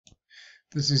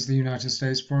This is the United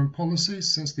States foreign policy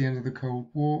since the end of the Cold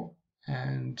War,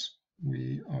 and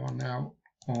we are now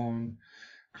on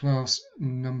class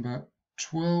number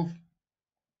 12,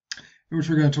 in which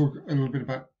we're going to talk a little bit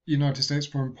about United States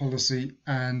foreign policy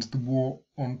and the war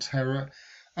on terror.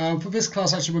 For this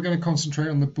class, actually, we're going to concentrate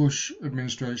on the Bush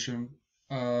administration,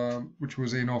 which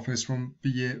was in office from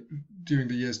during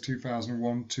the years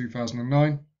 2001,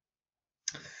 2009.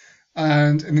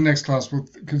 And in the next class, we'll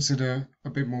consider a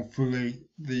bit more fully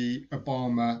the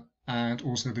Obama and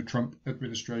also the Trump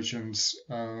administration's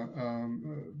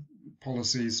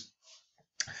policies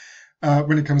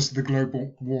when it comes to the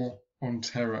global war on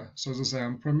terror. So as I say,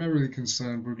 I'm primarily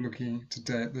concerned with looking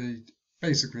today at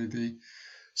basically the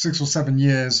 6 or 7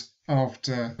 years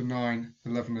after the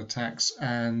 9/11 attacks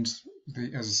and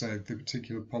as I say, the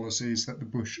particular policies that the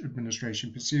Bush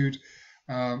administration pursued.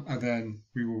 And then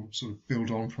we will sort of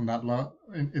build on from that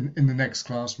in the next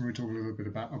class when we talk a little bit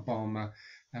about Obama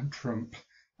and Trump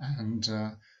and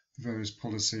the various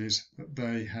policies that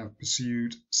they have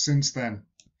pursued since then.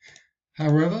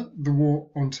 However, the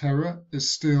war on terror is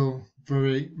still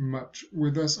very much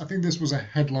with us. I think this was a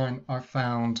headline I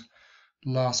found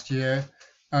last year.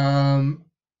 And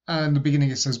at the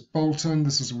beginning it says Bolton.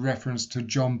 This is a reference to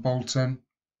John Bolton,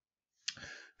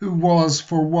 who was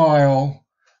for a while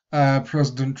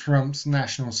President Trump's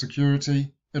national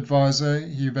security advisor.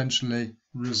 He eventually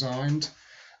resigned.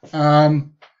 But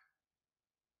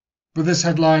this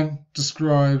headline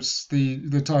describes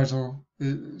the title.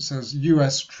 It says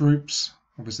US troops,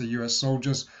 obviously US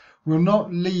soldiers, will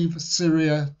not leave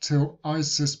Syria till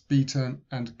ISIS beaten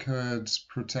and Kurds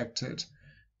protected.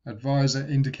 Advisor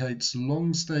indicates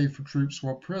long stay for troops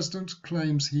while President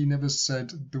claims he never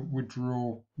said the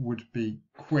withdrawal would be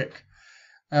quick.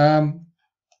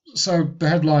 So the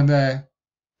headline there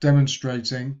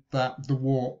demonstrating that the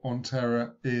war on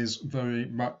terror is very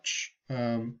much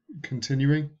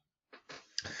continuing.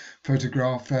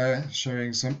 Photograph there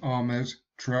showing some armoured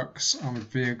trucks, armoured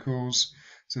vehicles.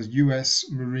 It says US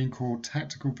Marine Corps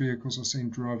tactical vehicles are seen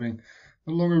driving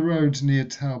along a road near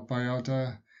Tal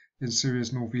Bayada in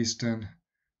Syria's northeastern,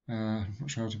 I'm not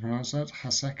sure how to pronounce that,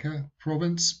 Hasaka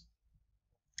province.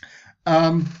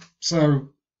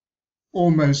 So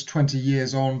almost 20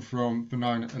 years on from the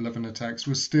 9/11 attacks,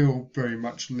 we're still very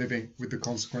much living with the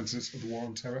consequences of the war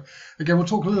on terror. Again, we'll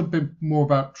talk a little bit more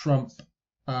about Trump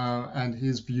and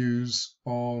his views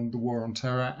on the war on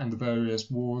terror and the various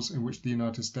wars in which the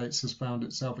United States has found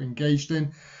itself engaged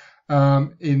in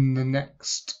the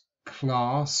next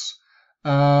class.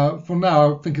 For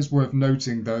now, I think it's worth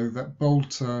noting, though, that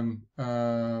Bolton,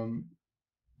 after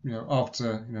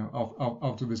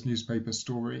this newspaper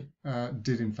story,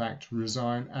 did in fact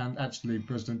resign, and actually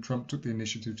President Trump took the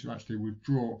initiative to actually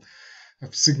withdraw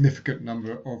a significant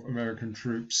number of American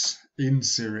troops in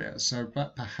Syria. So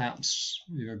that perhaps,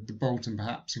 the Bolton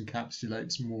perhaps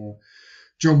encapsulates more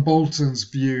John Bolton's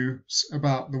views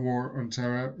about the war on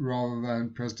terror rather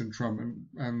than President Trump.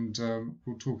 And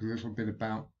we'll talk a little bit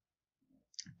about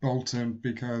Bolton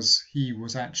because he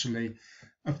was actually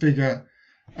a figure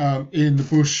in the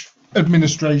Bush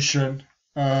administration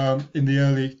in the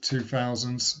early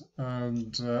 2000s,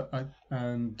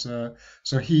 and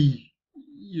so he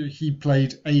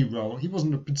played a role. He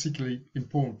wasn't a particularly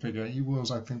important figure. He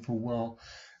was, I think, for a while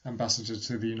ambassador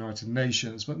to the United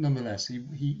Nations, but nonetheless,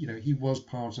 he was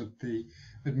part of the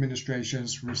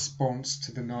administration's response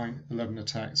to the 9/11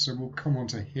 attacks. So we'll come on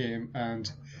to him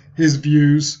and his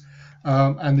views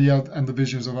and the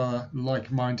visions of our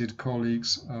like-minded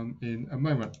colleagues in a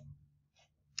moment.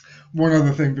 One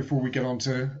other thing before we get on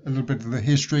to a little bit of the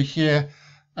history here,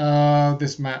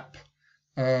 this map,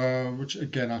 which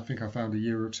again I think I found a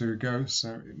year or two ago,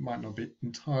 so it might not be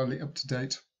entirely up to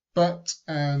date,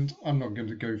 and I'm not going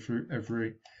to go through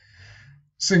every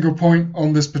single point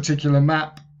on this particular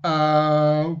map.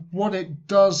 What it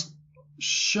does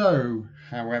show,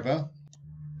 however,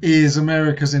 is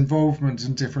America's involvement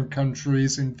in different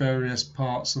countries in various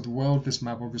parts of the world. This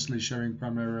map obviously showing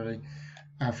primarily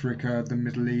Africa, the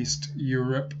Middle East,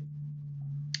 Europe.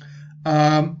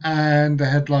 And the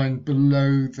headline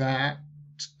below that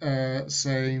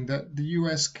saying that the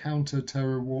US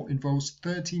counter-terror war involves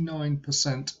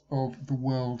 39% of the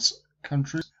world's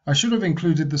countries. I should have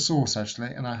included the source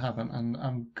actually, and I haven't, and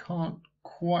I can't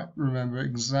quite remember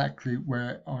exactly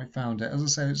where I found it. As I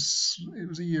say, it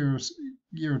was a year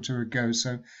or two ago,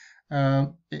 so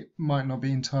it might not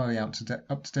be entirely up to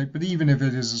date. But even if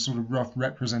it is a sort of rough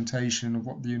representation of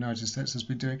what the United States has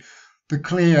been doing, the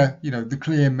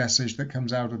clear message that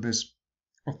comes out of this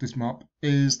of this map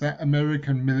is that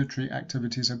American military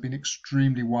activities have been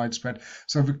extremely widespread.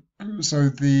 So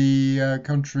the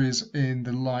countries in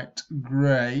the light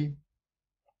grey,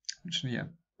 which a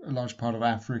large part of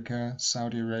Africa,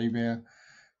 Saudi Arabia,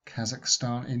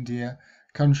 Kazakhstan, India,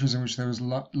 countries in which there is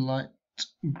light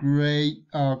grey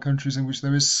are countries in which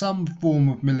there is some form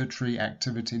of military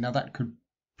activity. Now that could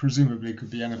presumably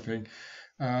be anything.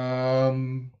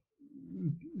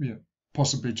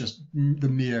 Possibly just the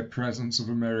mere presence of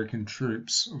American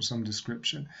troops of some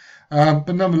description.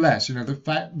 But nonetheless,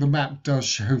 the map does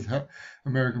show that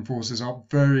American forces are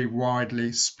very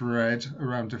widely spread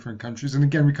around different countries. And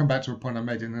again, we come back to a point I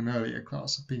made in an earlier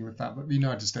class, being the fact that the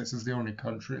United States is the only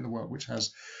country in the world which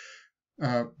has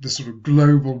the sort of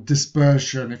global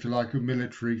dispersion, if you like, of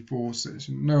military forces.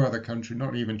 No other country,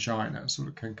 not even China, sort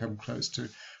of can come close to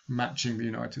matching the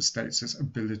United States'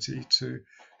 ability to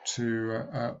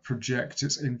project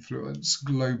its influence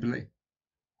globally.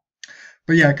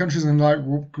 But yeah, countries in light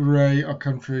grey are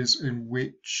countries in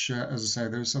which, as I say,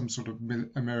 there is some sort of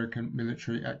American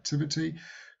military activity.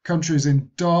 Countries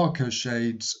in darker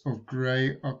shades of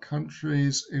grey are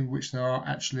countries in which there are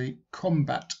actually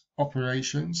combat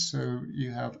operations. So you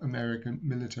have American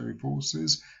military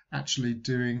forces actually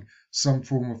doing some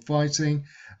form of fighting.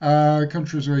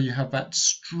 Countries where you have that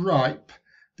stripe,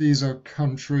 these are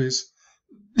countries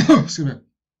excuse me.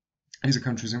 These are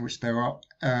countries in which there are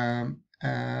air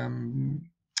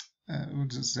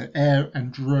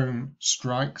and drone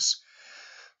strikes,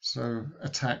 so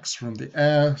attacks from the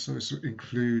air. So this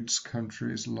includes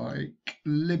countries like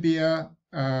Libya,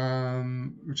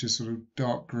 which is sort of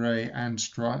dark grey and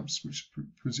stripes, which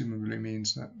presumably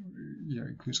means that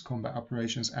includes combat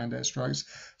operations and airstrikes.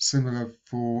 Similar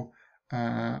for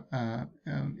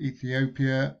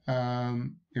Ethiopia,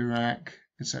 Iraq,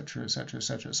 etc., etc.,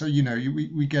 etc. So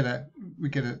we get a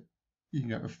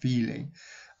feeling.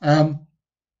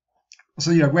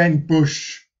 When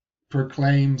Bush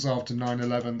proclaims after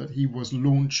 9/11 that he was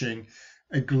launching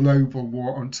a global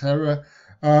war on terror,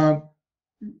 I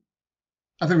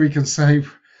think we can say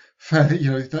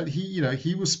fairly, that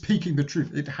he was speaking the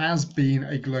truth. It has been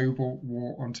a global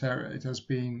war on terror. It has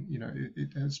been,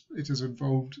 it has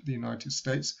involved the United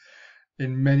States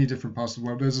in many different parts of the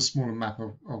world. There's a smaller map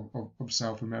of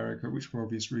South America, which for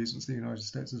obvious reasons the United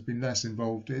States has been less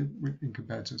involved in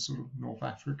compared to sort of North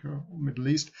Africa or Middle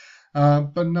East.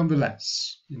 But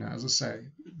nonetheless, as I say,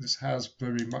 this has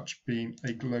very much been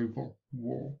a global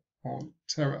war on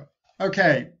terror.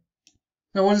 Okay.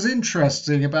 Now, what is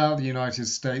interesting about the United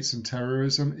States and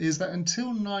terrorism is that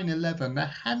until 9/11, there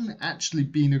hadn't actually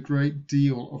been a great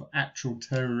deal of actual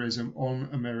terrorism on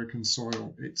American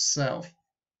soil itself.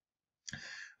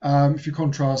 If you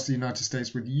contrast the United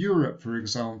States with Europe, for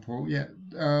example,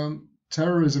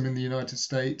 terrorism in the United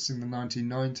States in the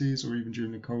 1990s or even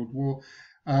during the Cold War,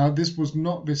 this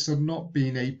had not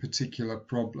been a particular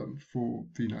problem for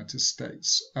the United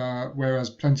States,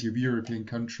 whereas plenty of European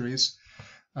countries,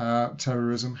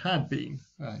 terrorism had been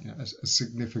a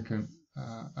significant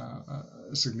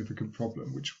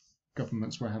problem which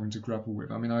governments were having to grapple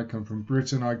with. I mean, I come from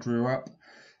Britain. I grew up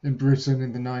in Britain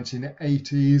in the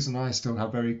 1980s, and I still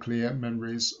have very clear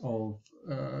memories of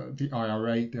the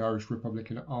IRA, the Irish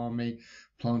Republican Army,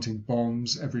 planting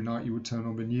bombs. Every night you would turn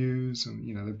on the news, and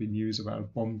there'd be news about a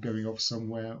bomb going off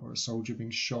somewhere or a soldier being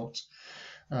shot,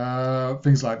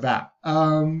 things like that.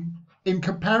 In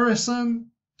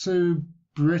comparison to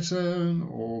Britain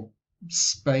or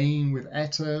Spain with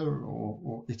ETA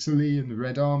or Italy and the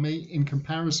Red Army, in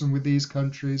comparison with these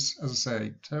countries, as I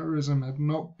say, terrorism had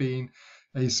not been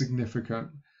a significant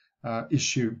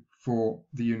issue for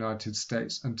the United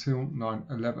States until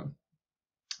 9/11.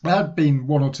 There had been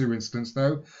one or two incidents,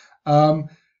 though.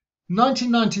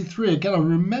 1993, again, I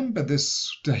remember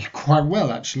this day quite well,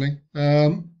 actually.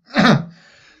 I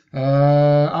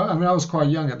I was quite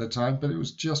young at the time, but it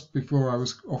was just before I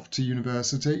was off to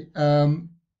university.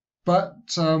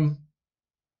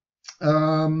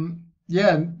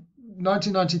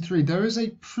 1993, there is a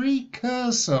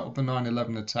precursor of the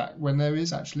 9/11 attack when there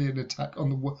is actually an attack on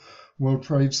the World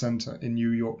Trade Center in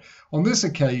New York. On this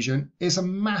occasion, it's a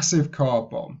massive car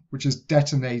bomb which is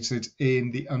detonated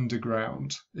in the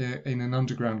underground, in an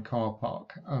underground car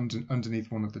park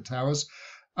underneath one of the towers.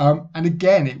 And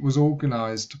again, it was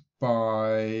organized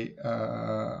by,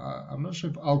 I'm not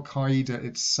sure if Al-Qaeda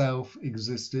itself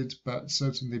existed, but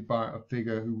certainly by a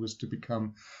figure who was to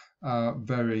become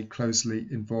very closely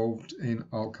involved in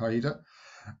Al-Qaeda.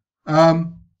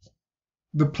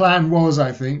 The plan was,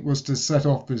 I think, was to set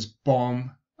off this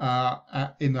bomb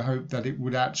in the hope that it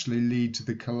would actually lead to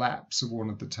the collapse of one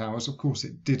of the towers. Of course,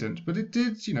 it didn't, but it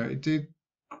did, it did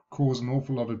cause an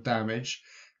awful lot of damage.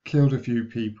 killed a few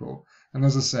people. And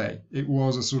as I say, it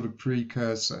was a sort of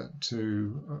precursor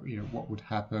to what would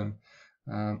happen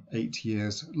 8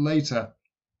 years later.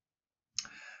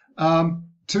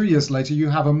 2 years later, you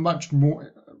have a much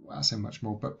more, I say much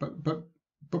more, but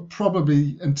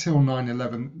probably until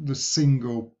 9/11, the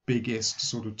single biggest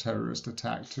sort of terrorist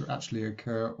attack to actually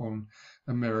occur on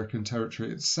American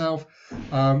territory itself.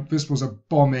 This was a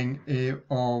bombing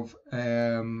of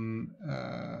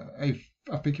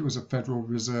I think it was a Federal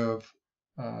Reserve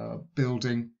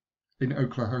building in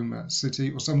Oklahoma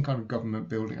City, or some kind of government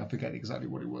building. I forget exactly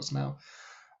what it was now.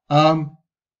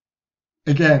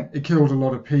 Again, it killed a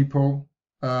lot of people.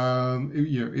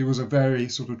 It was a very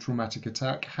sort of traumatic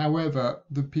attack. However,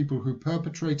 the people who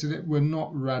perpetrated it were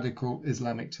not radical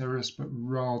Islamic terrorists, but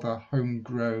rather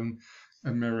homegrown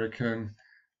American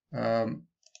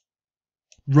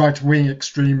right-wing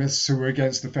extremists who were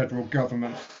against the federal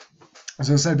government. As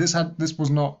I said, this was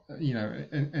not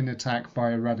an attack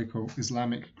by a radical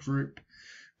Islamic group,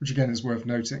 which again is worth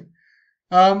noting.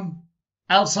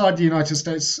 Outside the United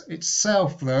States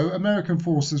itself, though, American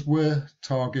forces were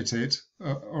targeted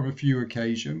on a few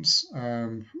occasions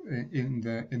in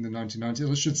the 1990s.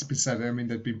 It should be said, I mean,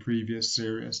 there'd been previous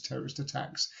serious terrorist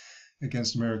attacks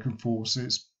against American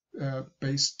forces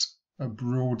based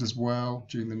abroad as well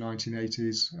during the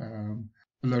 1980s.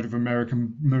 A load of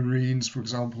American Marines, for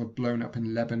example, had blown up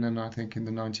in Lebanon, I think, in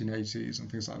the 1980s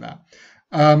and things like that.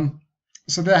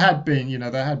 So there had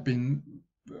been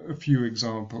a few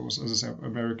examples, as I said, of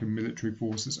American military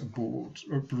forces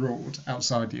abroad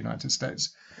outside the United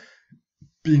States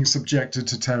being subjected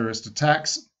to terrorist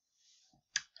attacks.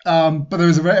 But there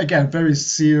was very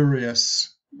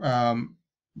serious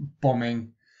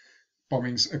bombings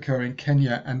occur in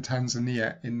Kenya and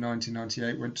Tanzania in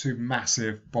 1998 when two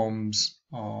massive bombs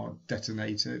are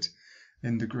detonated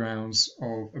in the grounds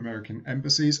of American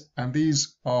embassies, and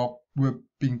these were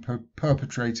being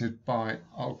perpetrated by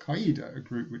Al-Qaeda, a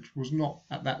group which was not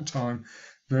at that time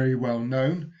very well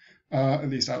known, at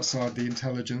least outside the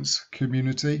intelligence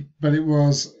community. But it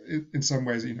was, in some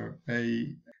ways, a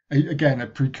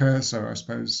precursor, I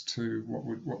suppose, to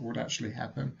what would actually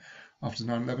happen after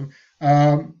 9/11.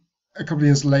 A couple of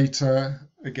years later,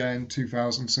 again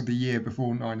 2000, so the year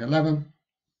before 9/11.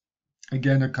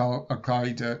 Again,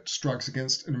 Al-Qaeda strikes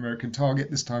against an American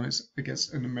target. This time it's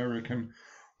against an American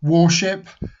warship,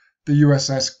 the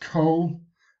USS Cole,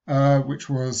 which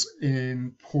was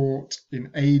in port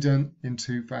in Aden in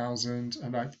 2000.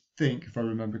 And I think, if I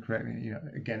remember correctly,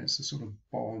 again, it's a sort of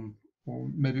bomb, or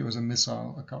maybe it was a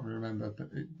missile, I can't remember,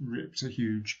 but it ripped a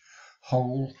huge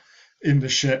hole in the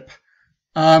ship.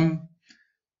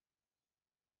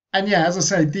 And yeah, as I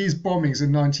say, these bombings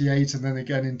in 98 and then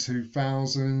again in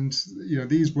 2000,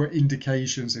 these were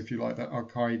indications, if you like, that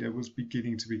Al-Qaeda was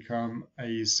beginning to become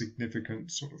a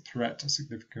significant sort of threat, a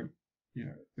significant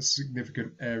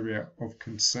area of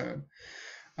concern.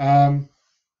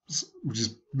 Which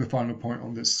is the final point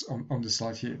on this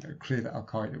slide here. Clear that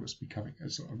Al-Qaeda was becoming a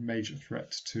sort of major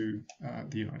threat to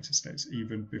the United States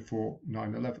even before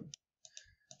 9/11.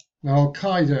 Now,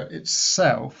 Al-Qaeda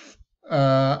itself,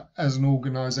 as an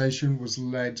organization, was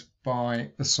led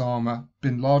by Osama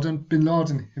bin Laden. Bin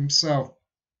Laden himself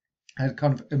had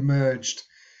kind of emerged.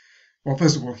 Well,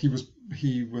 first of all, he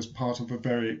was part of a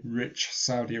very rich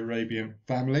Saudi Arabian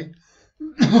family.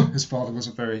 His father was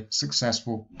a very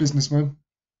successful businessman.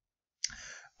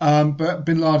 But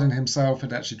bin Laden himself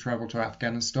had actually traveled to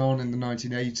Afghanistan in the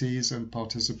 1980s and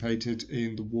participated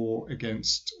in the war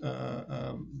against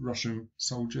Russian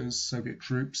soldiers, Soviet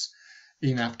troops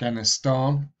in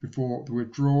Afghanistan before the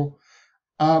withdrawal.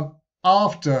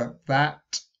 After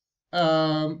that,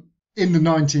 in the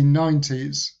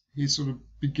 1990s, he sort of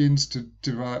begins to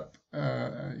develop,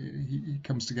 he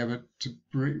comes together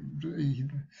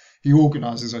he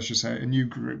organizes, I should say, a new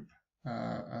group,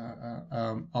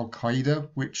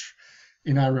 Al-Qaeda, which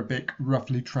in Arabic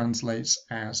roughly translates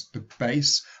as the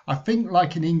base. I think,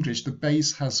 like in English, the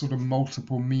base has sort of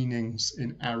multiple meanings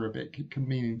in Arabic. It can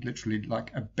mean literally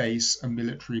like a base, a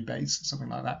military base, something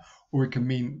like that, or it can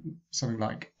mean something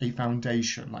like a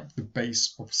foundation, like the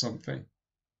base of something.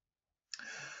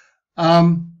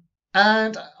 And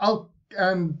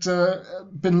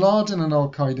bin Laden and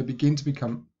Al-Qaeda begin to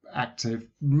become active.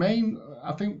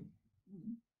 I think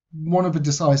one of the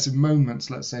decisive moments,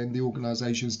 let's say, in the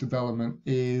organization's development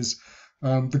is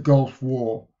the Gulf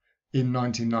War in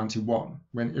 1991,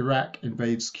 when Iraq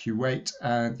invades Kuwait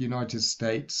and the United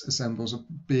States assembles a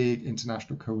big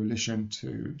international coalition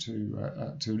to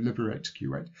liberate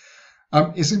Kuwait.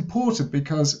 It's important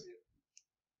because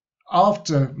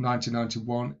after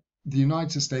 1991, the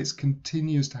United States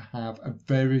continues to have a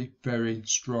very, very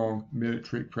strong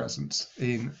military presence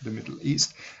in the Middle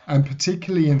East, and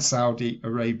particularly in Saudi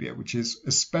Arabia, which is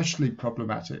especially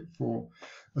problematic for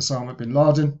Osama bin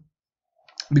Laden,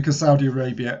 because Saudi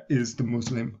Arabia is the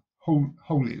Muslim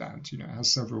Holy Land. You know, it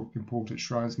has several important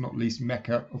shrines, not least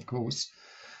Mecca, of course,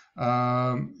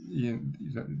 the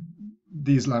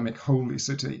Islamic holy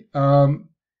city.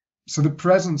 So the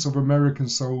presence of American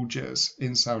soldiers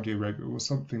in Saudi Arabia was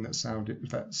something that Osama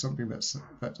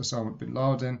bin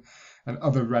Laden and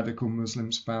other radical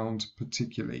Muslims found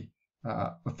particularly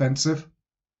offensive.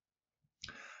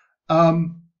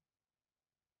 As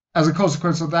a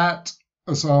consequence of that,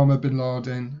 Osama bin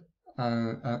Laden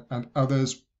and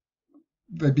others,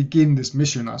 they begin this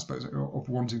mission, I suppose, of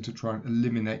wanting to try and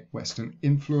eliminate Western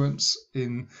influence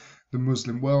in the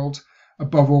Muslim world.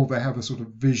 Above all, they have a sort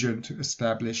of vision to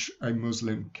establish a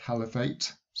Muslim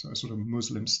caliphate, so a sort of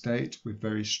Muslim state with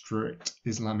very strict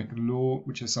Islamic law,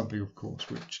 which is something, of course,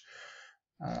 which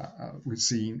we've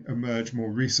seen emerge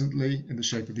more recently in the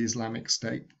shape of the Islamic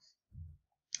State.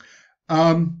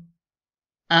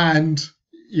 And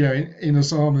you know, in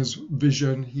Osama's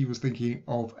vision, he was thinking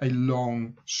of a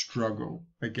long struggle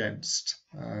against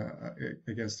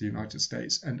the United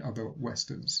States and other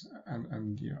Westerns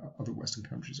and you know, other Western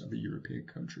countries, other European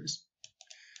countries.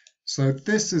 So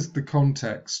this is the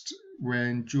context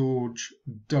when George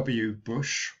W.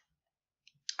 Bush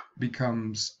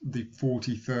becomes the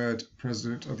 43rd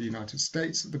President of the United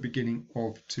States at the beginning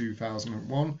of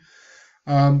 2001.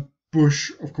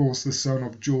 Bush, of course, the son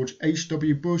of George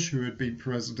H.W. Bush, who had been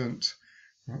president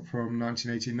from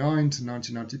 1989 to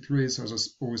 1993. So as I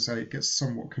always say, it gets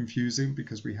somewhat confusing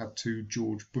because we have two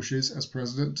George Bushes as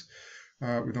president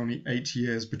with only 8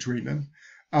 years between them.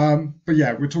 But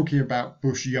yeah, we're talking about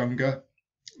Bush younger,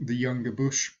 the younger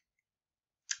Bush.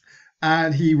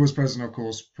 And he was president, of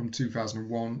course, from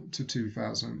 2001 to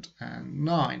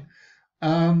 2009.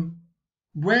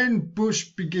 When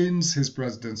Bush begins his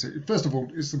presidency, first of all,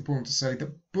 it's important to say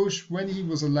that Bush, when he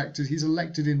was elected, he's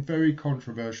elected in very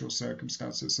controversial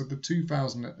circumstances. So the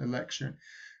 2000 election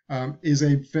is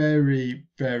a very,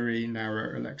 very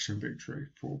narrow election victory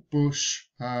for Bush.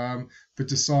 The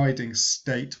deciding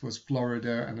state was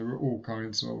Florida, and there were all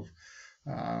kinds of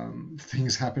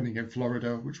things happening in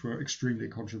Florida which were extremely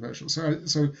controversial.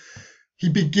 So he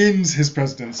begins his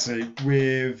presidency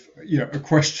with, you know, a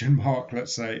question mark,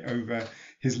 let's say, over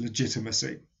his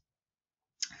legitimacy.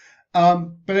 But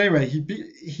anyway,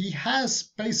 he has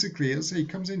basically, as he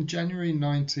comes in January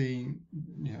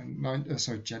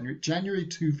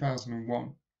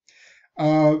 2001,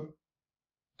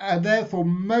 and therefore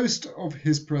most of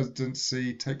his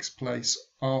presidency takes place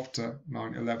after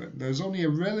 9/11. There's only a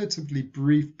relatively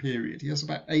brief period. He has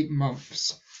about 8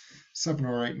 months. 7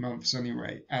 or 8 months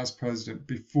anyway, as president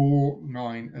before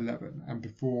 9/11, and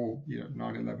before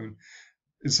 9/11,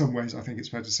 in some ways, I think it's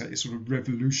fair to say, it sort of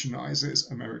revolutionizes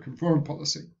American foreign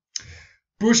policy.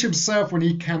 Bush himself, when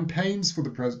he campaigns for the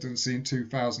presidency in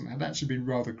 2000, had actually been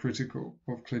rather critical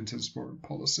of Clinton's foreign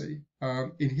policy.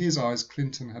 In his eyes,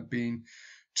 Clinton had been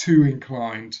too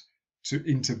inclined to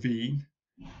intervene,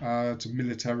 to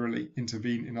militarily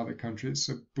intervene in other countries.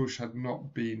 So Bush had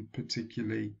not been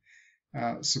particularly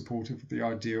supportive of the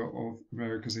idea of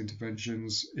America's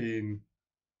interventions in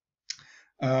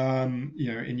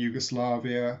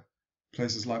Yugoslavia,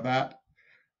 places like that.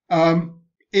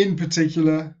 In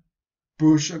particular,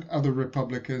 Bush and other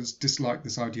Republicans disliked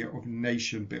this idea of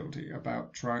nation building,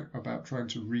 about trying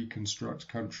to reconstruct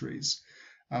countries.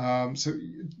 So,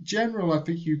 in general, I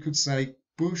think you could say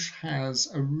Bush has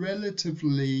a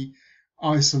relatively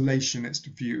isolationist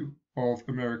view of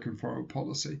American foreign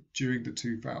policy during the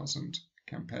 2000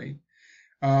 campaign.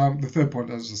 The third point,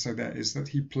 as I say there, is that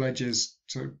he pledges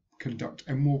to conduct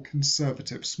a more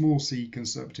conservative, small c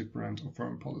conservative brand of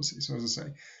foreign policy. So as I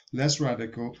say, less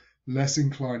radical, less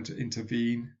inclined to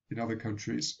intervene in other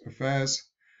countries' affairs.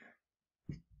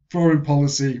 Foreign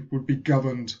policy would be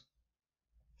governed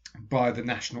by the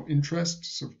national interest,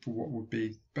 so for what would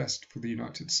be best for the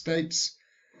United States.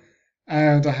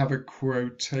 And I have a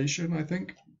quotation, I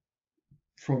think,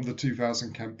 from the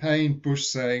 2000 campaign, Bush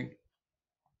saying,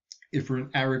 "If we're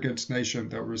an arrogant nation,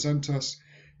 they'll resent us.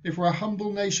 If we're a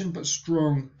humble nation but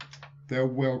strong, they'll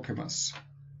welcome us."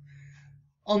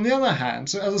 On the other hand,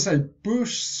 so as I say,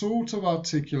 Bush sort of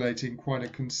articulating quite a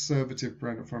conservative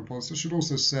brand of foreign policy. I should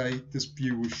also say this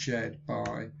view was shared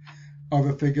by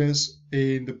other figures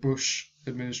in the Bush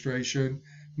administration,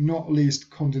 not least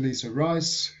Condoleezza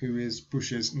Rice, who is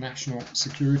Bush's national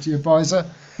security advisor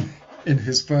in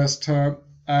his first term.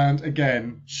 And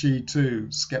again, she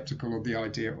too skeptical of the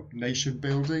idea of nation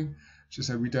building. She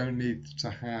said, we don't need to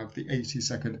have the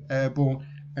 82nd Airborne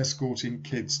escorting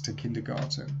kids to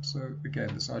kindergarten. So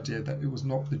again, this idea that it was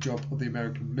not the job of the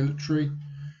American military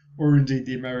or indeed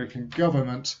the American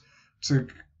government to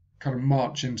kind of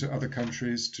march into other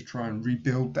countries to try and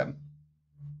rebuild them.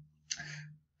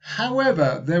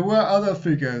 However, there were other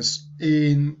figures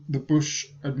in the Bush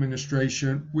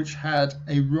administration which had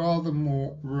a rather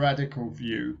more radical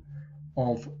view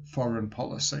of foreign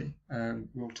policy, and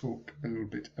we'll talk a little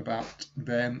bit about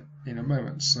them in a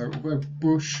moment. So although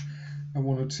Bush and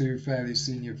one or two fairly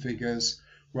senior figures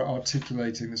were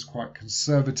articulating this quite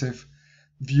conservative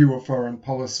view of foreign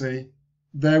policy,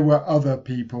 there were other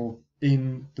people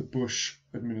in the Bush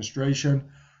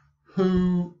administration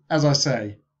who, as I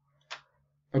say,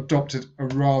 adopted a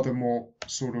rather more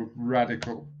sort of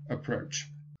radical approach.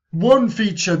 One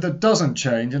feature that doesn't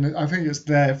change, and I think it's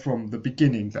there from the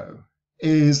beginning though,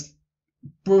 is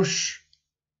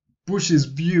Bush's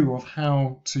view of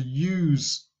how to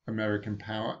use American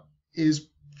power is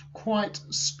quite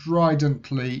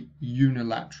stridently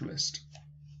unilateralist.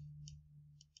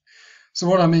 So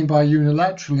what I mean by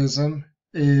unilateralism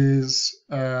is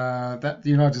that the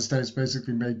United States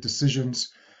basically made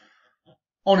decisions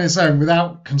on its own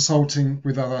without consulting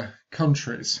with other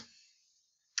countries.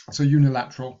 So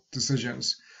unilateral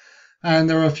decisions. And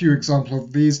there are a few examples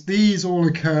of these. These all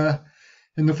occur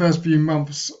in the first few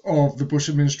months of the Bush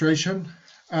administration.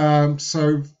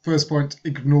 So first point,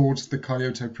 ignored the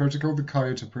Kyoto Protocol. The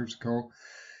Kyoto Protocol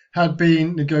had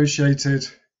been negotiated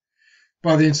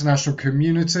by the international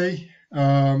community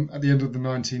at the end of the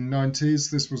 1990s.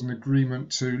 This was an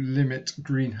agreement to limit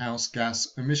greenhouse gas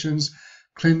emissions.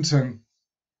 Clinton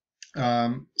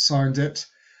signed it.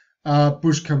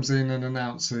 Bush comes in and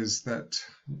announces that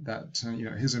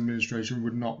his administration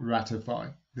would not ratify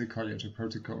the Kyoto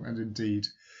Protocol, and indeed,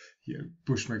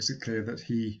 Bush makes it clear that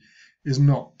he is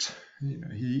not,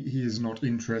 he is not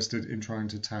interested in trying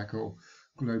to tackle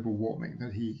global warming.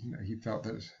 That he felt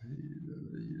that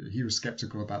he was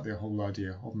skeptical about the whole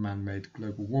idea of man-made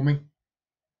global warming.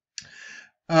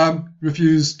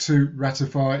 Refused to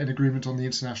ratify an agreement on the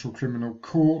International Criminal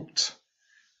Court.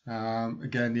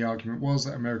 Again, the argument was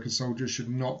that American soldiers should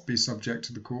not be subject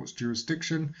to the court's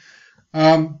jurisdiction.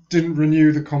 Didn't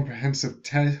renew the Comprehensive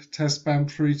Test Ban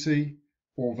Treaty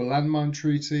or the Landmine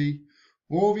Treaty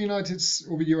or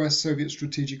the US-Soviet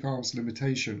Strategic Arms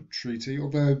Limitation Treaty,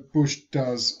 although Bush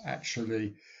does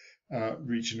actually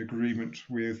reach an agreement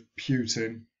with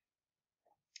Putin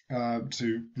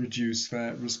to reduce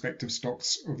their respective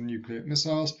stocks of nuclear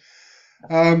missiles.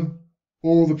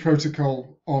 Or the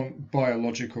protocol on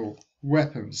biological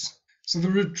weapons. So the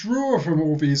withdrawal from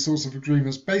all these sorts of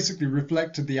agreements basically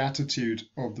reflected the attitude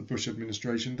of the Bush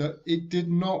administration that it did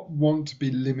not want to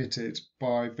be limited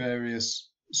by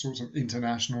various sorts of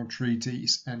international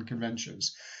treaties and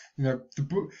conventions. The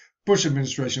Bush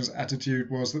administration's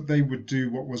attitude was that they would do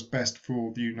what was best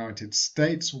for the United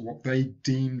States, or what they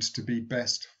deemed to be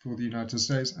best for the United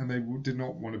States, and they did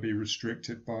not want to be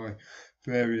restricted by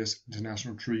various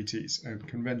international treaties and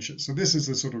conventions. So this is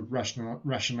the sort of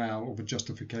rationale or the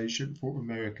justification for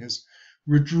America's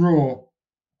withdrawal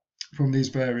from these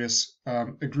various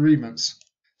agreements.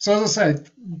 So as I said,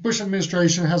 Bush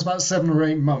administration has about 7 or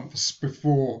 8 months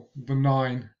before the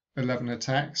 9/11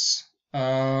 attacks.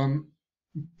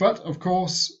 But of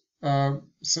course,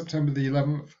 September the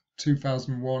 11th,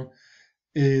 2001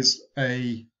 is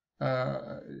an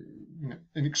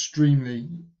extremely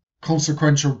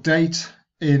consequential date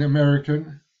in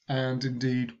American and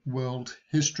indeed world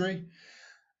history.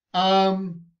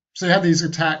 So you have these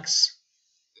attacks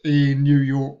in New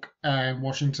York and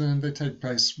Washington. They take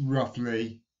place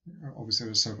roughly, obviously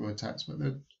there are several attacks, but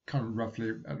they're kind of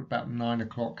roughly at about 9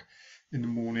 o'clock in the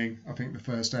morning. I think the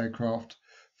first aircraft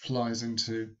flies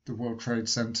into the World Trade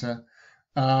Center,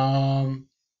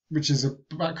 which is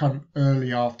about kind of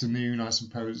early afternoon, I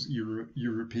suppose,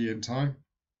 European time.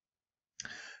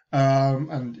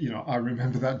 And I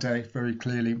remember that day very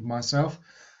clearly myself.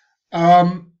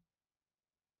 The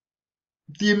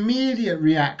immediate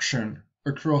reaction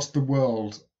across the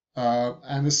world,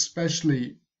 and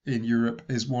especially in Europe,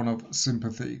 is one of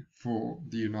sympathy for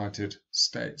the United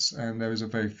States. And there is a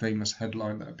very famous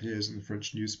headline that appears in the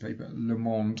French newspaper Le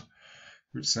Monde,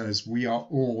 which says, "We are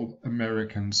all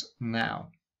Americans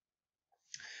now."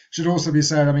 Should also be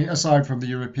said, aside from the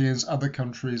Europeans, other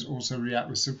countries also react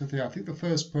with sympathy. I think the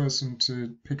first person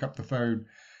to pick up the phone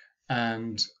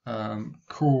and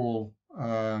call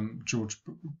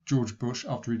George Bush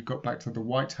after he'd got back to the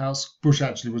White House. Bush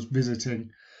actually was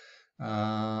visiting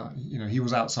He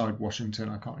was outside Washington.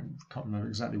 I can't remember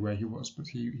exactly where he was, but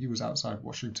he was outside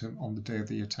Washington on the day of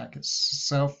the attack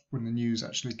itself, when the news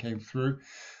actually came through.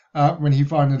 When he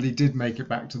finally did make it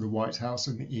back to the White House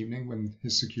in the evening, when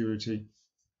his security,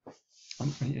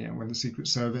 when the Secret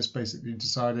Service basically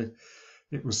decided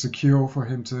it was secure for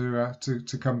him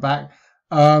to come back.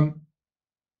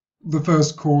 The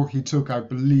first call he took, I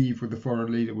believe, with the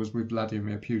foreign leader was with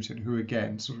Vladimir Putin, who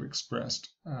again sort of expressed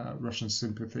Russian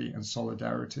sympathy and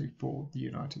solidarity for the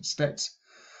United States.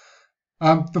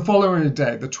 The following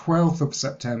day, the 12th of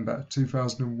September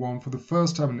 2001, for the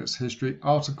first time in its history,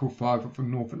 Article 5 of the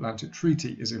North Atlantic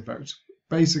Treaty is invoked.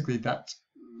 Basically,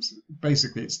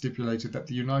 it stipulated that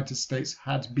the United States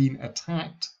had been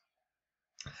attacked,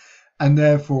 and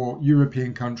therefore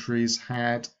European countries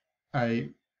had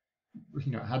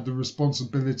the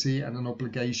responsibility and an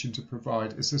obligation to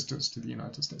provide assistance to the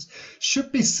United States.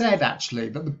 Should be said, actually,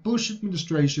 that the Bush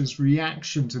administration's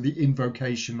reaction to the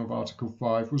invocation of Article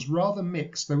 5 was rather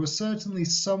mixed. There were certainly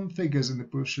some figures in the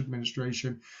Bush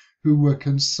administration who were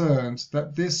concerned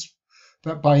that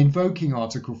by invoking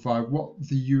Article 5, what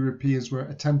the Europeans were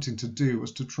attempting to do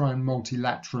was to try and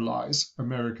multilateralize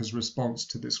America's response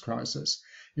to this crisis.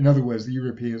 In other words, the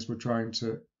Europeans were trying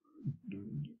to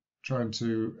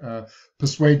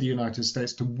persuade the United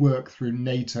States to work through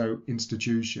NATO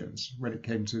institutions when it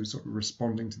came to sort of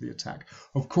responding to the attack.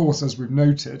 Of course, as we've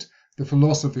noted, the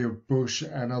philosophy of Bush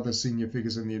and other senior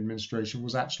figures in the administration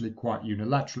was actually quite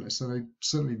unilateralist, so they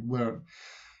certainly weren't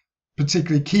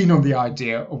particularly keen on the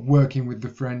idea of working with the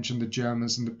French and the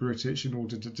Germans and the British in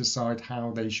order to decide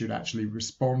how they should actually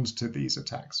respond to these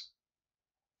attacks.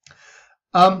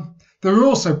 There were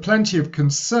also plenty of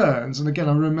concerns, and again,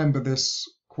 I remember this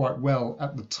quite well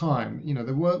at the time.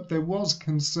 There was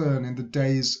concern in the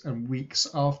days and weeks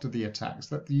after the attacks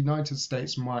that the United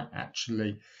States might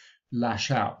actually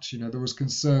lash out. There was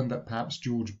concern that perhaps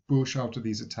George Bush, after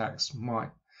these attacks,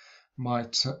 might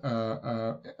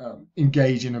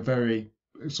engage in a very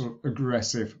sort of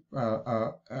aggressive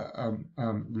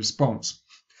response.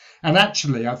 And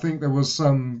actually, I think there was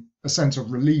a sense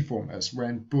of relief almost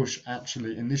when Bush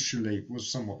actually initially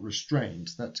was somewhat restrained,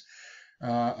 that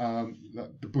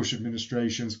the Bush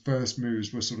administration's first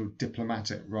moves were sort of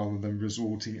diplomatic rather than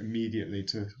resorting immediately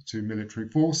to military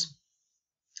force.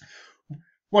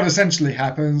 What essentially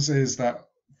happens is that,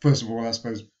 first of all, I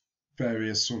suppose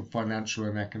various sort of financial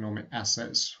and economic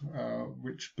assets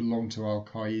which belonged to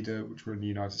Al-Qaeda, which were in the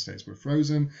United States, were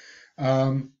frozen.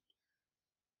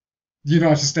 The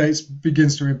United States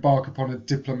begins to embark upon a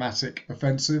diplomatic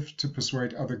offensive to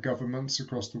persuade other governments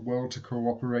across the world to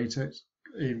cooperate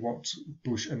in what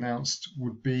Bush announced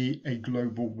would be a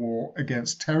global war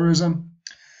against terrorism.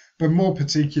 But more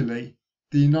particularly,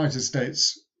 the United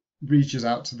States reaches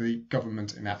out to the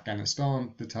government in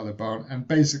Afghanistan, the Taliban, and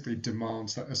basically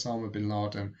demands that Osama bin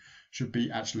Laden should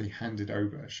be actually handed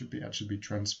over, should be actually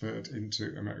transferred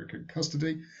into American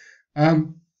custody.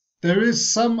 There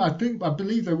is I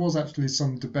believe there was actually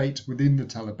some debate within the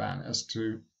Taliban as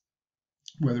to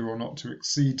whether or not to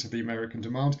accede to the American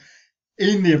demand.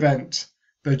 In the event,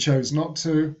 they chose not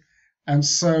to. And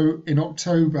so in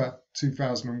October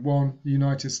 2001, the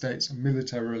United States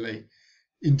militarily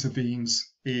intervenes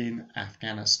in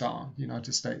Afghanistan. The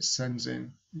United States sends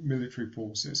in military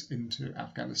forces into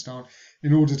Afghanistan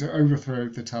in order to overthrow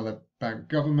the Taliban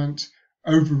government,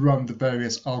 overrun the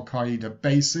various Al-Qaeda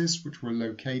bases which were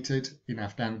located in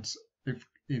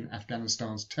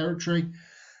Afghanistan's territory.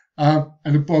 And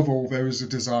above all, there is a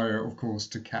desire, of course,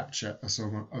 to capture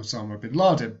Osama bin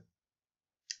Laden,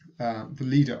 the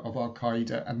leader of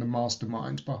Al-Qaeda and the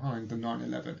mastermind behind the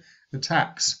 9/11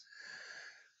 attacks.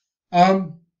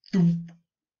 The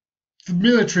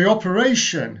military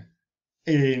operation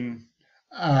in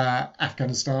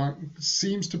Afghanistan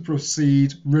seems to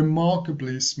proceed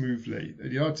remarkably smoothly. The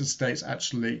United States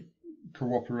actually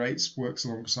cooperates, works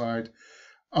alongside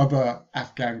other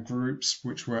Afghan groups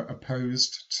which were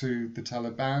opposed to the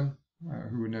Taliban,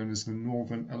 who were known as the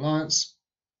Northern Alliance.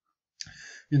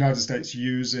 The United States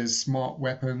uses smart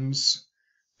weapons,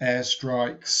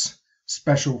 airstrikes,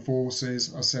 special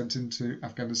forces are sent into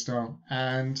Afghanistan,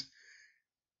 and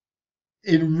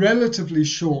in relatively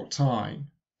short time,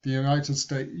 the United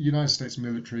States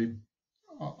military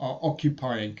are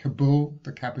occupying Kabul,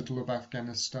 the capital of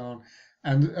Afghanistan,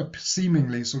 and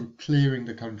seemingly sort of clearing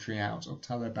the country out of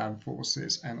Taliban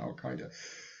forces and Al-Qaeda.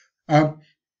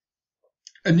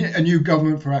 A new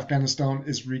government for Afghanistan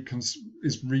is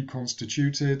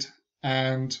reconstituted,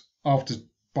 and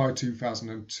by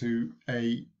 2002,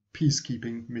 a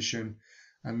peacekeeping mission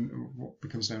and what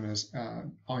becomes known as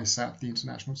ISAF, the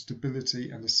International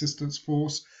Stability and Assistance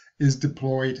Force, is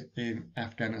deployed in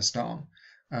Afghanistan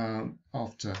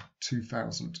after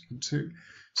 2002.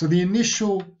 So the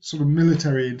initial sort of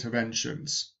military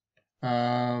interventions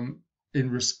in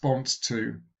response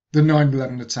to the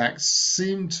 9/11 attacks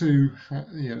seem to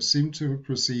have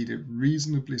proceeded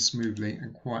reasonably smoothly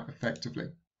and quite effectively.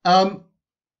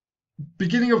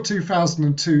 Beginning of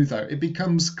 2002, though, it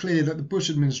becomes clear that the Bush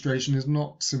administration is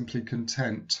not simply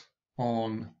content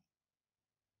on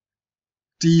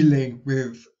dealing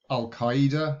with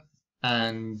Al-Qaeda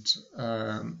and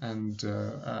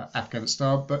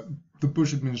Afghanistan, but the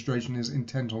Bush administration is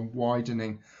intent on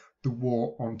widening the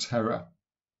war on terror.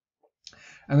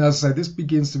 And as I say, this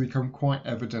begins to become quite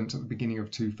evident at the beginning of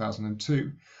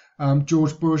 2002.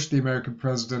 George Bush, the American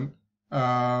president,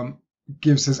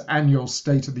 gives his annual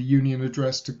State of the Union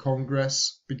address to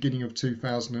Congress beginning of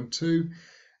 2002.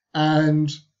 And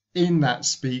in that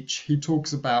speech, he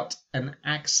talks about an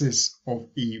axis of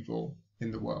evil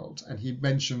in the world. And he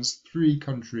mentions three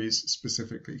countries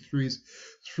specifically,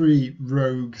 three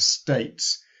rogue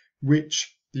states,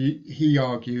 which he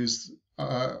argues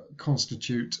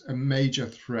constitute a major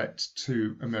threat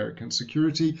to American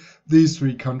security. These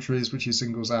three countries, which he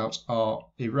singles out, are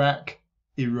Iraq,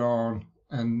 Iran,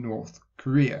 and North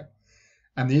Korea.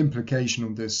 And the implication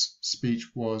of this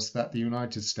speech was that the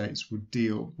United States would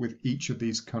deal with each of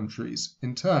these countries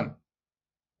in turn.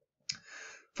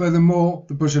 Furthermore,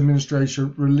 the Bush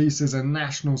administration releases a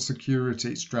national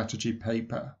security strategy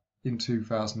paper in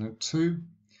 2002,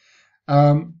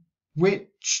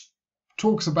 which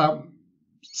talks about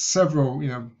several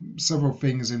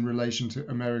things in relation to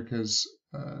America's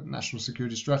national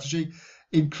security strategy,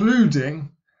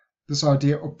 including this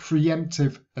idea of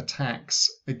preemptive attacks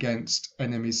against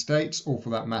enemy states, or for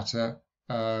that matter,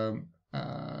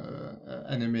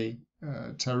 enemy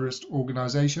terrorist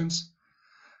organizations.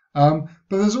 But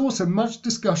there's also much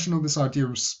discussion of this idea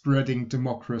of spreading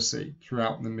democracy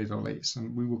throughout the Middle East,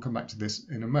 and we will come back to this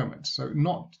in a moment. So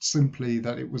not simply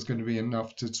that it was going to be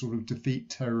enough to sort of defeat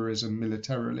terrorism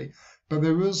militarily, but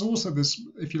there was also this,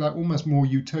 if you like, almost more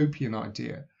utopian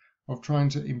idea of trying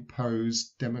to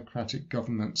impose democratic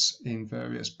governments in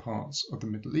various parts of the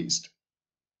Middle East.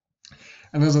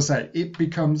 And as I say, it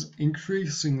becomes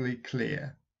increasingly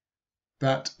clear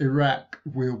that Iraq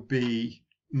will be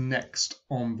next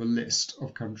on the list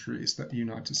of countries that the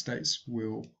United States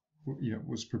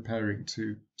was preparing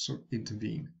to sort of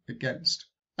intervene against.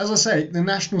 As I say, the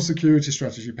National Security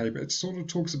Strategy paper, it sort of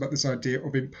talks about this idea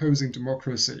of imposing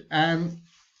democracy, and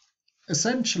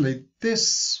essentially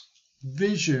this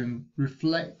vision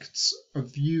reflects a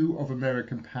view of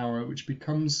American power which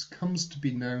comes to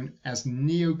be known as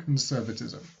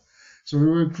neoconservatism. So there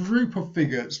were a group of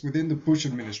figures within the Bush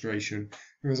administration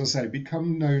who, as I say,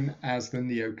 become known as the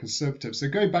neoconservatives. So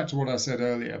going back to what I said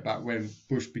earlier about when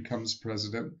Bush becomes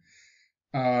president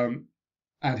and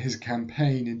his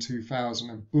campaign in 2000,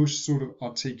 and Bush sort of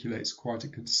articulates quite a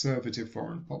conservative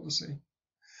foreign policy.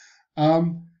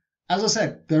 As I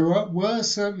said, there were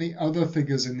certainly other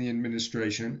figures in the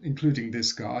administration, including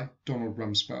this guy, Donald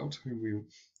Rumsfeld, who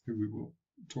we will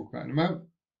talk about in a moment,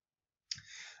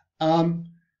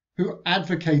 who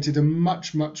advocated a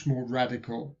much more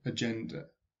radical agenda.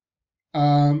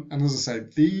 And as I say,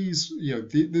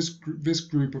 this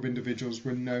group of individuals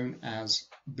were known as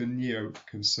the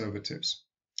neoconservatives.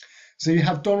 So you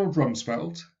have Donald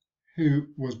Rumsfeld, who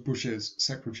was Bush's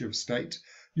Secretary of State.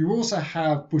 You also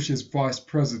have Bush's Vice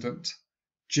President,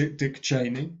 Dick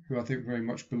Cheney, who I think very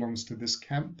much belongs to this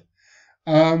camp.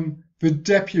 The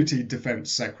Deputy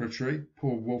Defense Secretary,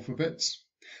 Paul Wolfowitz.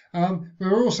 There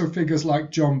are also figures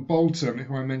like John Bolton,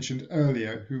 who I mentioned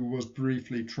earlier, who was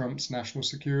briefly Trump's national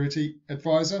security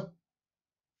advisor.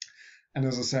 And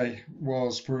as I say,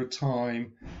 was for a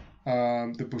time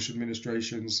the Bush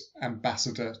administration's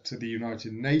ambassador to the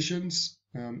United Nations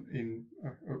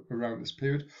around this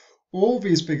period. All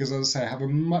these figures, as I say, have a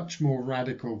much more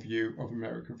radical view of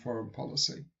American foreign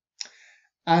policy.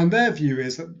 And their view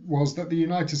was that the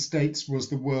United States was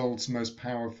the world's most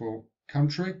powerful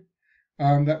country,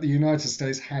 that the United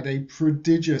States had a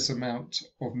prodigious amount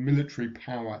of military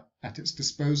power at its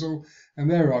disposal, and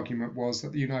their argument was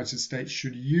that the United States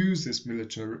should use this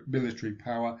military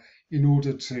power in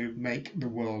order to make the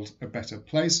world a better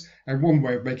place. And one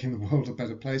way of making the world a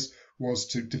better place was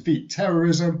to defeat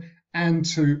terrorism and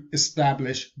to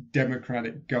establish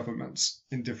democratic governments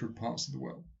in different parts of the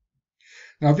world.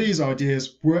 Now, these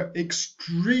ideas were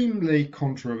extremely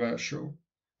controversial,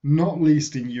 not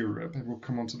least in Europe, and we'll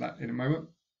come on to that in a moment.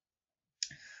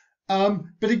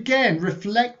 But again,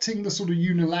 reflecting the sort of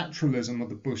unilateralism of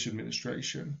the Bush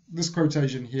administration, this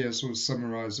quotation here sort of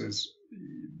summarizes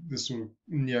this sort of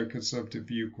neoconservative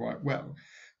view quite well.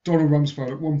 Donald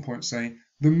Rumsfeld at one point saying,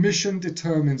 "The mission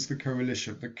determines the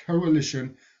coalition. The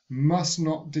coalition must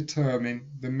not determine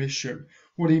the mission."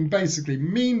 What he basically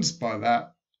means by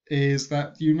that is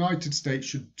that the United States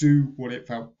should do what it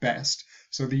felt best.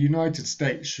 So the United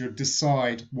States should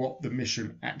decide what the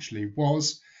mission actually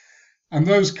was. And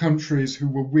those countries who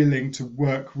were willing to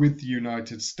work with the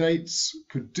United States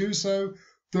could do so.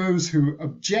 Those who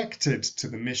objected to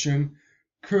the mission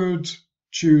could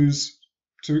choose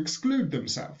to exclude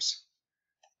themselves.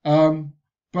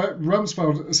 But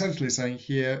Rumsfeld essentially saying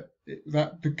here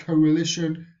that the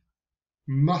coalition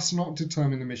must not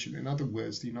determine the mission. In other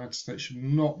words, the United States should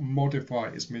not modify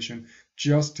its mission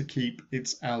just to keep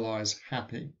its allies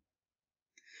happy.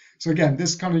 So again,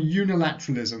 this kind of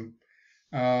unilateralism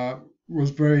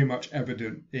was very much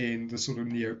evident in the sort of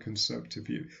neoconservative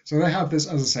view. So they have this,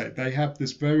 as I say, they have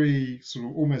this very sort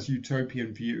of almost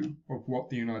utopian view of what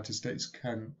the United States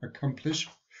can accomplish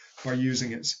by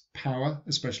using its power,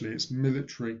 especially its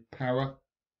military power.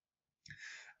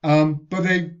 But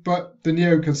the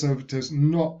neoconservatives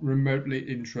not remotely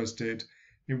interested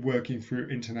in working through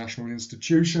international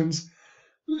institutions.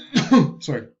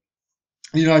 Sorry.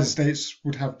 The United States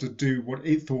would have to do what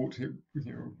it thought,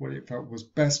 what it felt was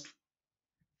best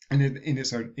and in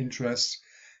its own interests.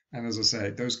 And as I say,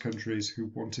 those countries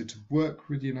who wanted to work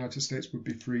with the United States would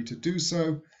be free to do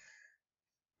so.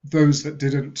 Those that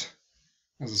didn't,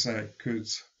 as I say, could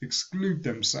exclude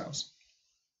themselves.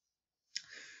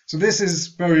 So this is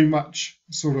very much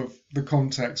sort of the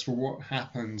context for what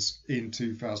happens in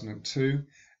 2002.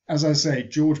 As I say,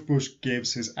 George Bush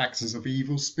gives his Axis of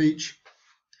Evil speech.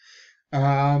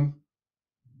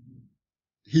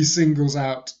 He singles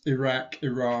out Iraq,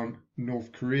 Iran,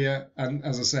 North Korea, and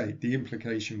as I say, the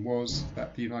implication was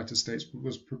that the United States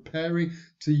was preparing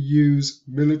to use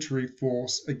military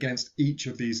force against each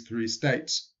of these three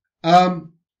states.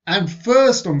 And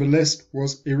first on the list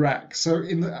was Iraq. So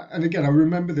and again, I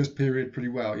remember this period pretty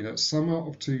well. Summer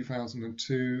of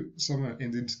 2002, summer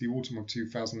and into the autumn of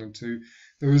 2002,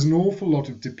 there was an awful lot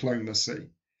of diplomacy.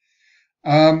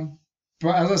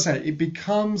 But as I say, it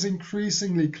becomes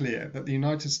increasingly clear that the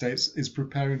United States is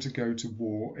preparing to go to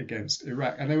war against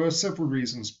Iraq. And there were several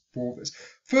reasons for this.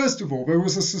 First of all, there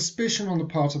was a suspicion on the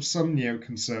part of some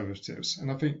neoconservatives,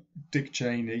 and I think Dick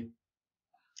Cheney,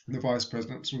 the vice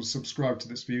president, sort of subscribed to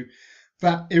this view,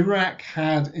 that Iraq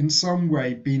had in some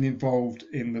way been involved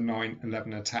in the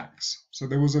 9/11 attacks. So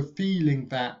there was a feeling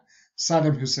that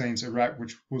Saddam Hussein's Iraq,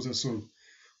 which was a sort of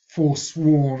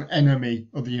forsworn enemy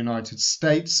of the United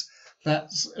States,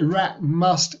 that Iraq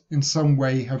must in some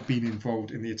way have been involved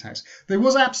in the attacks. There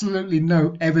was absolutely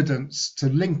no evidence to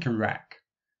link Iraq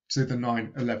to the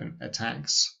 9/11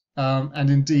 attacks.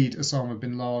 And indeed, Osama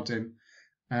bin Laden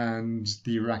and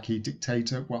the Iraqi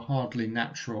dictator were hardly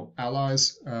natural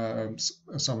allies.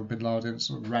 Osama bin Laden,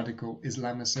 sort of radical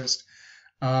Islamicist.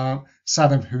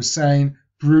 Saddam Hussein,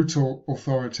 brutal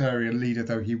authoritarian leader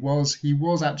though he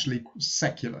was actually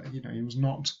secular. He was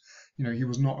not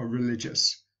a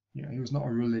religious. He was not a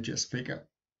religious figure.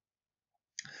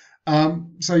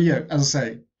 So yeah, as I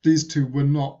say, these two were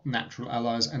not natural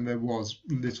allies, and there was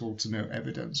little to no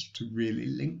evidence to really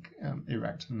link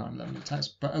Iraq to 9/11 attacks.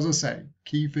 But as I say,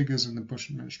 key figures in the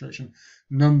Bush administration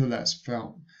nonetheless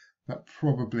felt that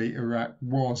probably Iraq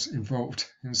was involved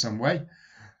in some way.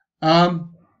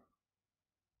 Then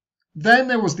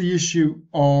there was the issue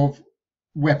of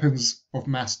weapons of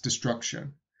mass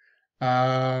destruction.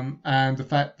 And the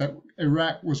fact that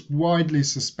Iraq was widely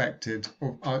suspected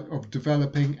of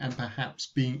developing and perhaps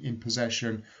being in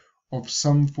possession of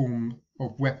some form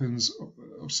of weapons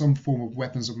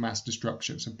of mass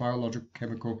destruction, so biological,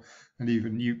 chemical, and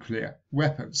even nuclear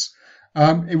weapons.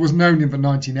 It was known in the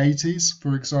 1980s,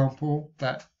 for example,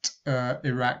 that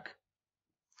Iraq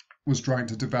was trying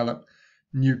to develop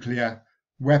nuclear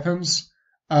weapons.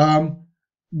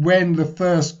 When the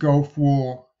first Gulf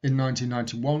War in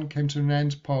 1991 came to an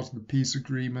end, part of the peace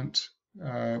agreement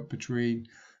between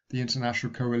the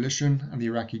international coalition and the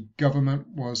Iraqi government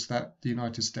was that the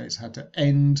United States had to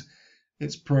end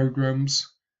its programs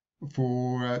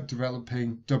for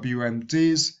developing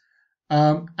WMDs,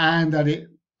 and that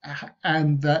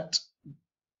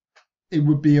it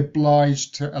would be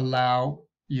obliged to allow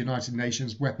United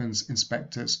Nations weapons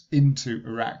inspectors into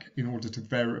Iraq in order to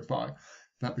verify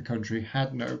that the country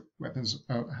had no weapons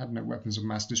of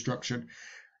mass destruction.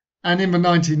 And in the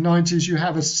 1990s, you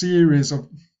have a series of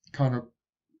kind of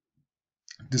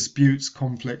disputes,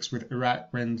 conflicts with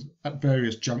Iraq, when at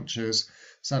various junctures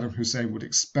Saddam Hussein would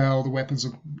expel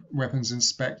the weapons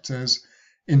inspectors.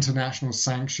 International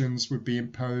sanctions would be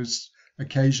imposed.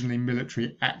 Occasionally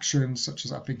military actions, such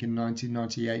as I think in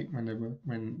 1998 when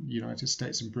the United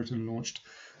States and Britain launched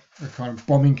a kind of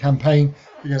bombing campaign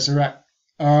against Iraq.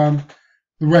 The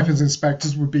weapons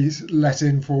inspectors would be let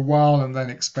in for a while and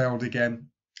then expelled again.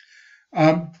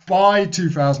 By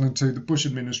 2002, the Bush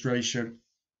administration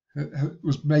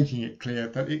was making it clear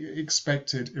that it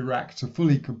expected Iraq to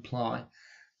fully comply.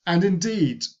 And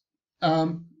indeed,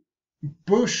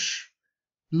 Bush,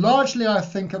 largely I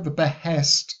think at the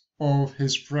behest of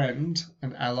his friend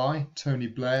and ally, Tony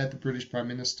Blair, the British Prime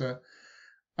Minister,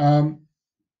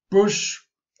 Bush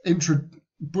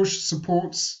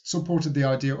supported the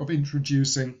idea of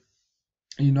introducing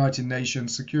a United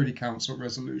Nations Security Council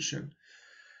resolution,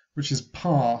 which is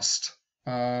passed,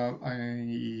 I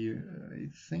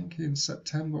think in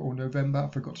September or November, I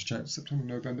forgot to check, September,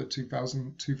 November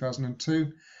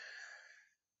 2002.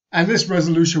 And this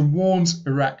resolution warns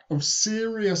Iraq of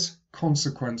serious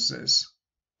consequences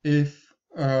if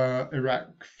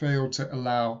Iraq failed to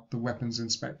allow the weapons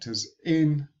inspectors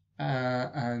in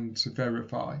and to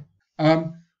verify.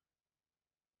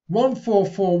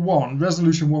 1441,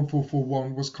 Resolution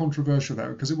 1441 was controversial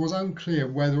though, because it was unclear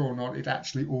whether or not it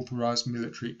actually authorized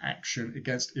military action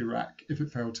against Iraq if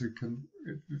it failed to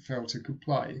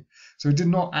comply. So it did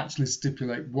not actually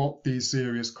stipulate what these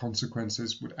serious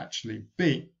consequences would actually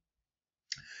be.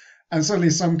 And certainly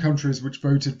some countries which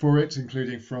voted for it,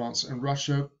 including France and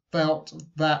Russia, felt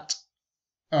that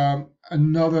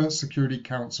another Security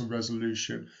Council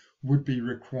resolution would be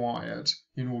required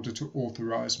in order to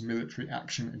authorize military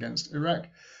action against Iraq.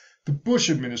 The Bush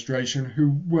administration, who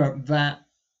weren't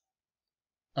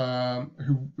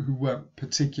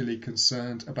particularly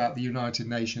concerned about the United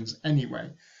Nations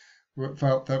anyway,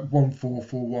 felt that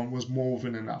 1441 was more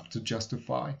than enough to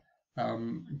justify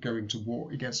going to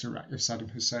war against Iraq if Saddam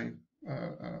Hussein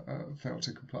failed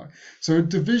to comply. So a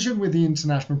division with the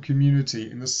international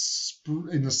community in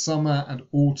the summer and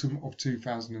autumn of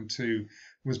 2002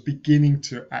 was beginning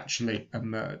to actually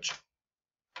emerge.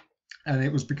 And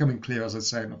it was becoming clear, as I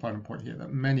say in the final point here,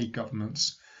 that many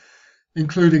governments,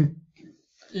 including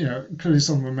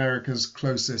some of America's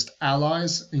closest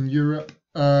allies in Europe,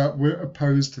 were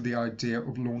opposed to the idea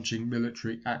of launching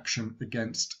military action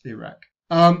against Iraq.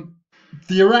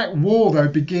 The Iraq War, though,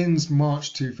 begins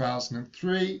March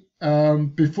 2003.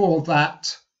 Before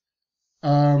that,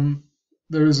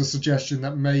 there is a suggestion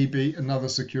that maybe another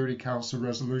Security Council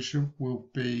resolution will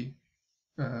be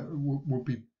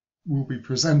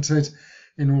presented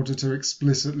in order to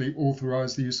explicitly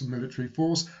authorize the use of military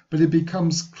force. But it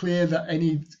becomes clear that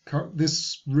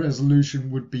this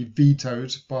resolution would be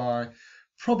vetoed by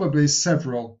probably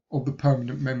several of the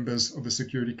permanent members of the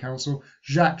Security Council.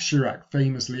 Jacques Chirac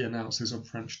famously announces on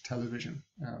French television,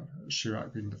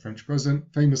 Chirac being the French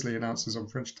president, famously announces on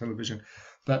French television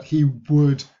that he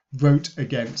would vote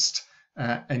against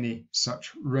any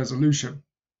such resolution.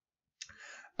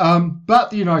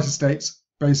 But the United States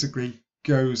basically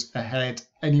goes ahead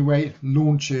anyway,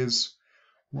 launches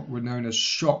what were known as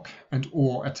shock and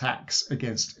awe attacks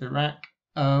against Iraq.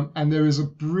 And there is a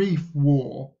brief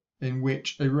war in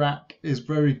which Iraq is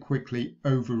very quickly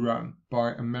overrun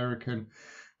by American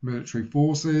military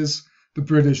forces. The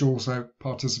British also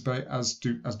participate, as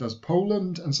does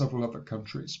Poland and several other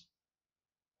countries.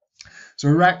 So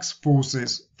Iraq's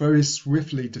forces very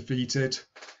swiftly defeated,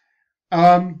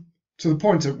 to the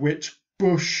point at which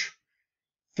Bush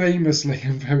famously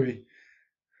and very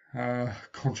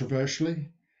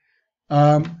controversially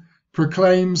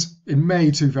proclaims in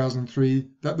May 2003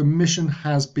 that the mission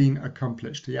has been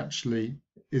accomplished. He actually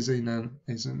is an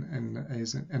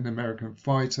American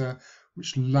fighter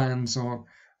which lands on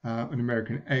an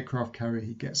American aircraft carrier.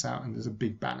 He gets out and there's a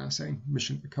big banner saying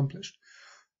mission accomplished.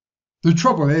 The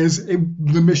trouble is,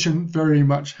 the mission very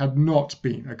much had not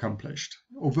been accomplished.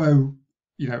 Although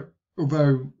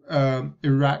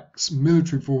Iraq's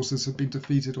military forces had been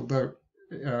defeated, although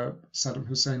Saddam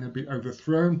Hussein had been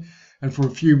overthrown and for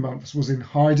a few months was in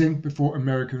hiding before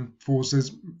American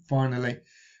forces finally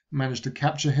managed to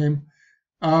capture him.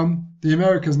 The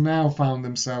Americans now found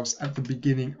themselves at the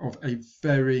beginning of a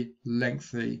very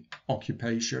lengthy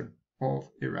occupation of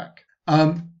Iraq.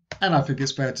 And I think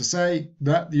it's fair to say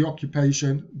that the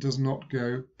occupation does not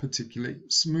go particularly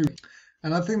smoothly.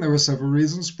 And I think there are several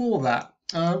reasons for that.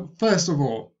 First of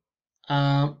all,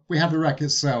 we have Iraq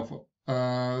itself.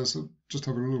 So just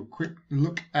have a little quick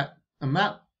look at a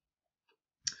map.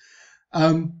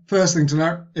 First thing to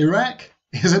note, Iraq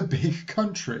is a big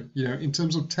country. In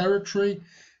terms of territory,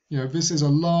 this is a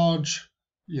large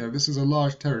this is a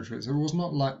large territory. So it was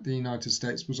not like the United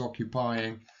States was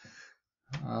occupying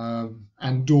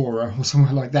Andorra or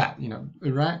somewhere like that.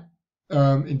 Iraq,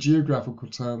 in geographical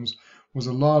terms, was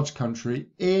a large country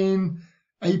in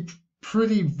a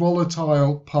pretty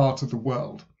volatile part of the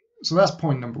world. So that's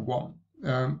point number one.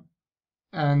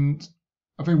 And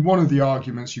I think one of the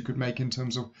arguments you could make in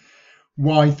terms of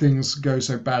why things go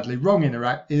so badly wrong in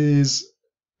Iraq is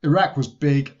Iraq was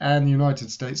big and the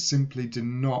United States simply did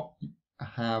not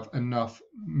have enough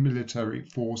military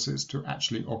forces to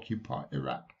actually occupy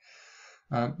Iraq.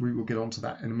 We will get onto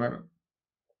that in a moment.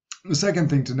 The second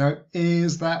thing to note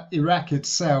is that Iraq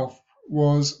itself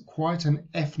was quite an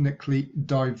ethnically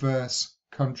diverse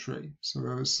country. So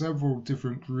there were several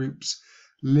different groups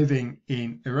living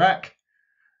in Iraq.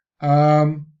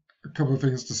 A couple of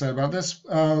things to say about this.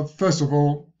 First of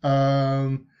all,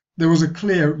 there was a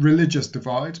clear religious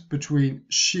divide between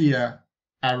Shia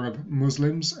Arab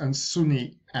Muslims and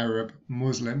Sunni Arab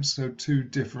Muslims. So two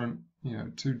different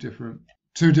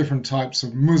types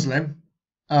of Muslim.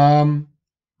 Then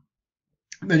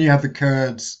you have the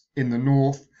Kurds in the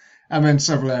north, and then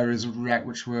several areas of Iraq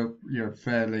which were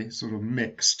fairly sort of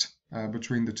mixed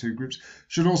between the two groups.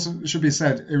 Should be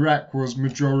said, Iraq was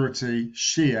majority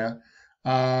Shia,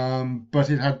 but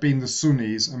it had been the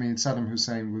Sunnis. I mean, Saddam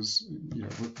Hussein was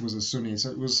a Sunni,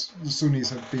 so the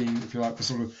Sunnis had been, if you like, the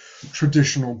sort of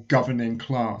traditional governing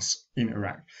class in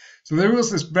Iraq. So there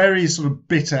was this very sort of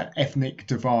bitter ethnic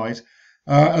divide.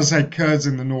 As I said, Kurds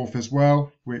in the north as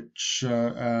well, which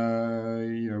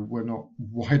were not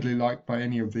widely liked by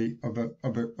any of the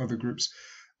other groups.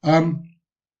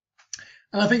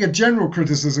 And I think a general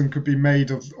criticism could be made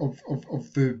of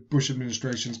the Bush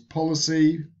administration's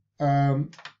policy,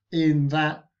 in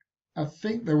that I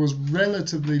think there was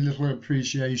relatively little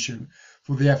appreciation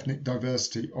for the ethnic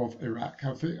diversity of Iraq.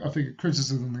 I think a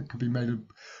criticism that could be made of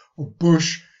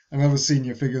Bush and other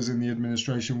senior figures in the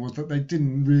administration was that they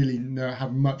didn't really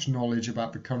have much knowledge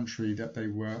about the country that they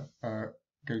were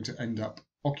going to end up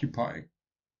occupying.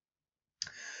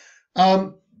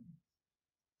 As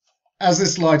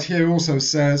this slide here also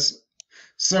says,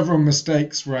 several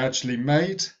mistakes were actually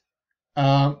made.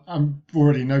 I've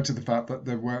already noted the fact that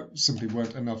there simply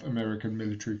weren't enough American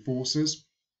military forces.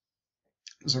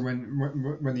 So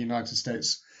when the United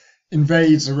States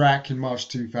invades Iraq in March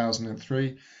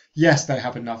 2003, yes, they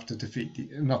have enough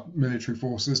military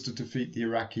forces to defeat the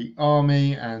Iraqi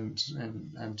army and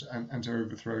to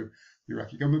overthrow the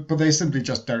Iraqi government, but they simply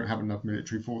just don't have enough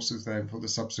military forces then for the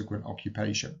subsequent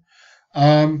occupation.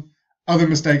 Other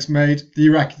mistakes made: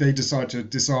 they decided to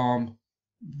disband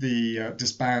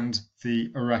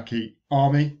the Iraqi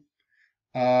army,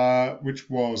 which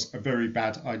was a very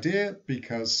bad idea,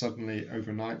 because suddenly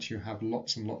overnight you have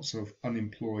lots and lots of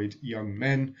unemployed young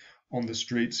men on the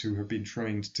streets who have been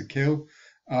trained to kill.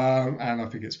 And I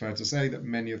think it's fair to say that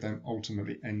many of them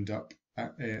ultimately end up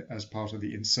as part of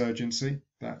the insurgency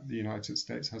that the United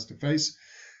States has to face.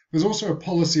 There's also a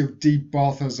policy of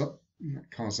debathization.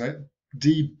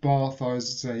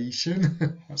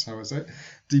 That's how I say it.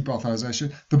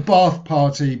 Debathization. The Ba'ath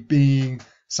Party being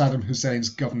Saddam Hussein's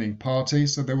governing party.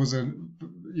 So there was a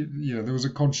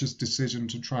conscious decision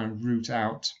to try and root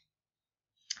out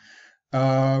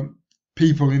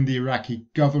people in the Iraqi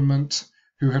government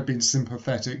who had been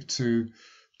sympathetic to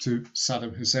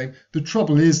Saddam Hussein. The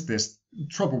trouble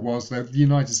was that the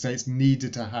United States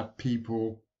needed to have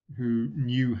people who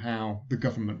knew how the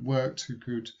government worked, who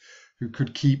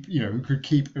could keep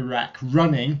Iraq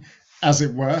running, as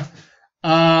it were.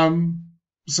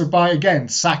 So by again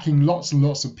sacking lots and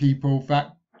lots of people,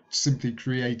 that simply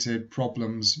created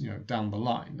problems, down the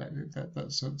line.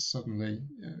 That suddenly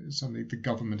the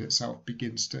government itself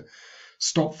begins to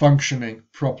stop functioning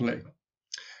properly.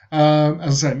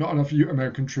 As I said, not enough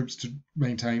American troops to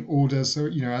maintain order. So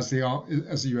as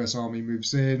the US Army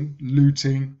moves in,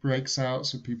 looting breaks out.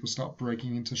 So people start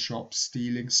breaking into shops,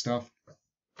 stealing stuff.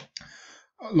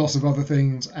 Lots of other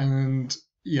things, and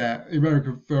there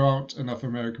aren't enough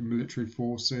American military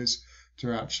forces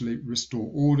to actually restore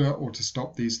order or to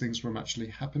stop these things from actually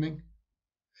happening.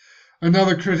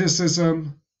 Another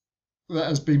criticism that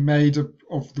has been made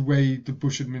of the way the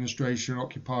Bush administration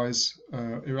occupies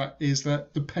Iraq is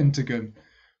that the Pentagon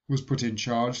was put in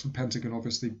charge. The Pentagon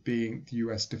obviously being the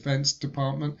US Defense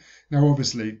Department. Now,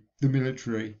 obviously, the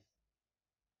military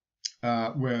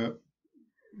were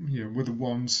the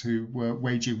ones who were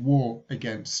waging war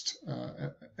against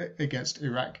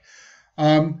Iraq.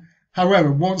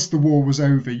 However, once the war was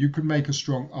over, you could make a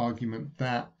strong argument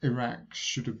that Iraq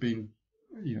should have been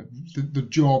the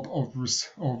job of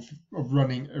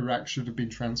running Iraq should have been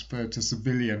transferred to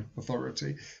civilian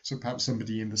authority, so perhaps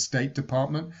somebody in the State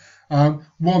Department.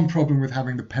 One problem with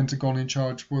having the Pentagon in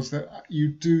charge was that you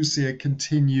do see a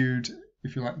continued,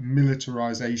 if you like,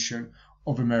 militarization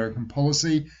of American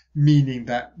policy, meaning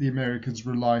that the Americans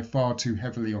rely far too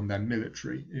heavily on their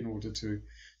military in order to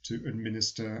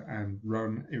administer and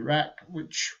run Iraq,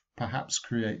 which perhaps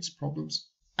creates problems.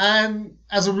 And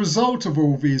as a result of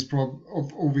all these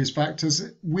factors,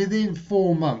 within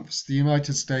 4 months, the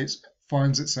United States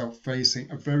finds itself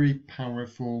facing a very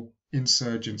powerful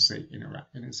insurgency in Iraq.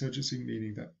 An insurgency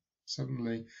meaning that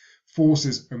suddenly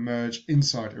forces emerge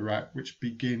inside Iraq which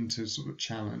begin to sort of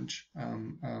challenge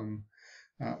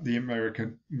the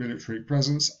American military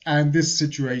presence. And this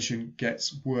situation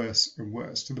gets worse and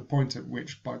worse, to the point at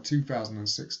which by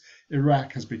 2006,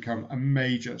 Iraq has become a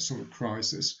major sort of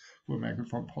crisis for American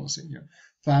foreign policy.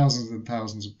 Thousands and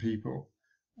thousands of people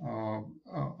are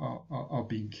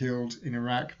being killed in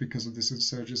Iraq because of this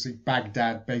insurgency.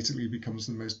 Baghdad basically becomes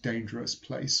the most dangerous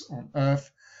place on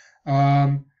earth.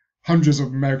 Hundreds of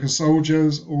American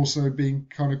soldiers also being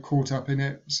kind of caught up in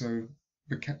it. So,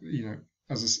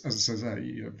 as it says there,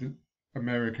 the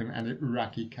American and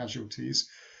Iraqi casualties,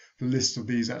 the list of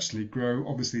these actually grow.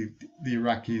 Obviously, the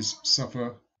Iraqis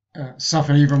suffer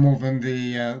even more than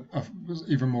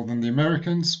the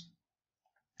Americans.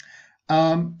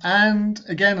 And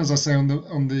again, as I say on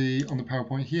the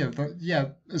PowerPoint here,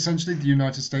 that essentially the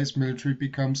United States military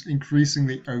becomes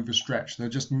increasingly overstretched. There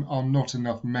just are not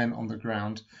enough men on the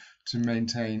ground to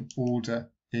maintain order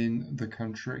in the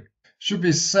country. Should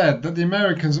be said that the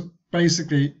Americans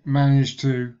basically managed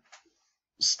to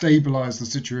stabilize the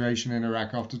situation in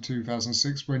Iraq after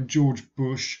 2006 when George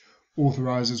Bush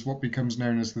authorizes what becomes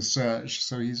known as the surge.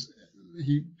 So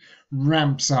he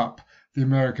ramps up the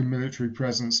American military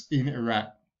presence in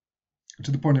Iraq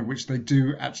to the point at which they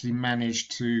do actually manage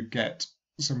to get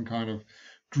some kind of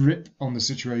grip on the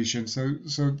situation. So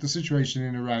the situation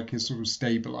in Iraq is sort of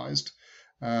stabilized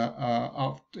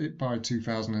by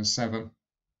 2007.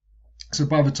 So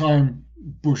by the time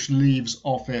Bush leaves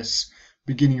office,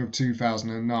 beginning of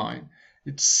 2009,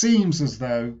 it seems as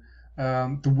though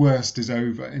the worst is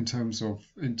over in terms of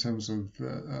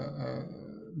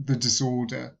the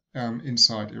disorder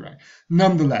inside Iraq.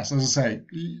 Nonetheless, as I say,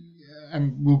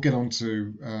 and we'll get on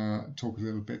to talk a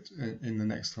little bit in the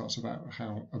next class about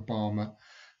how Obama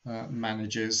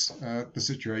manages the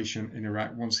situation in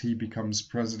Iraq once he becomes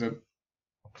president.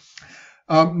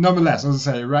 Nonetheless, as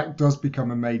I say, Iraq does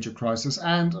become a major crisis,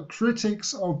 and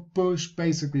critics of Bush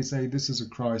basically say this is a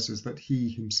crisis that he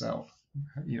himself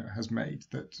has made,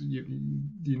 that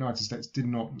the United States did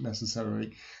not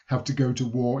necessarily have to go to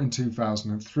war in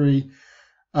 2003.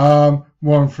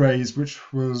 One phrase which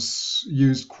was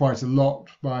used quite a lot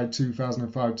by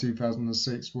 2005,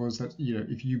 2006 was that,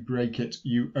 if you break it,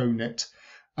 you own it,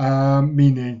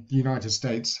 meaning the United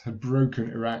States had broken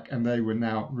Iraq and they were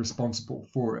now responsible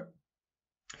for it.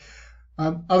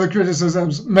 Other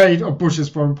criticisms made of Bush's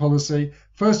foreign policy.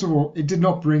 First of all, it did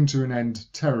not bring to an end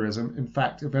terrorism. In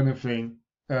fact, if anything,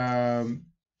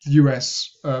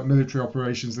 US military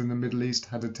operations in the Middle East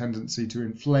had a tendency to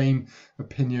inflame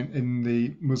opinion in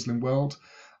the Muslim world.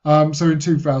 So in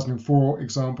 2004,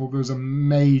 example, there was a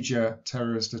major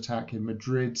terrorist attack in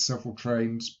Madrid, several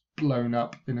trains blown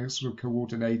up in a sort of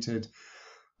coordinated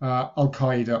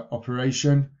Al-Qaeda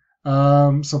operation.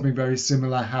 Something very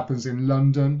similar happens in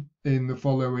London in the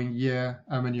following year,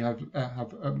 and then you have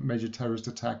a major terrorist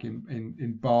attack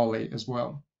in Bali as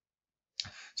well.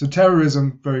 So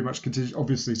terrorism very much continues.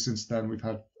 Obviously, since then we've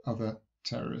had other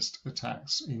terrorist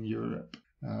attacks in Europe,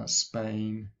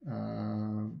 Spain,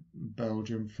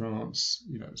 Belgium, France.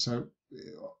 So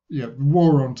the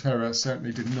war on terror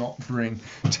certainly did not bring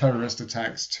terrorist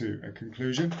attacks to a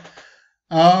conclusion.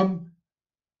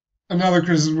 Another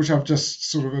criticism, which I've just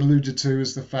sort of alluded to,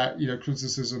 is the fact,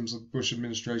 criticisms of the Bush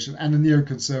administration and the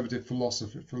neoconservative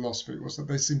philosophy was that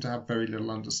they seem to have very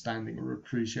little understanding or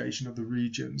appreciation of the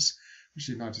regions which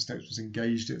the United States was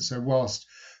engaged in. So whilst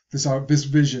this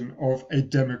vision of a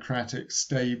democratic,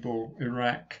 stable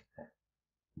Iraq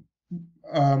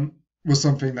was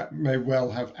something that may well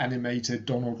have animated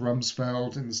Donald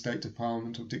Rumsfeld in the State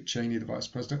Department or Dick Cheney, the Vice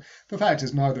President. The fact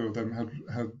is, neither of them had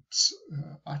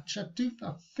I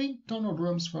think Donald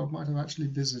Rumsfeld might have actually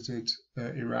visited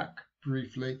Iraq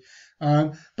briefly,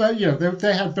 but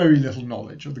they had very little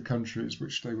knowledge of the countries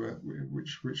which they were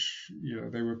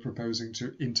proposing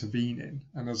to intervene in,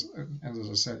 and as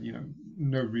I said,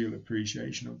 no real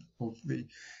appreciation of the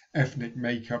ethnic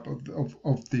makeup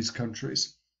of these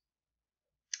countries.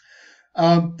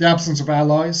 The absence of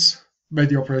allies made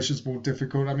the operations more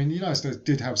difficult. I mean, the United States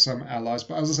did have some allies,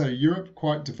 but as I say, Europe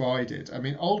quite divided. I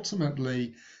mean,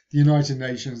 ultimately, the United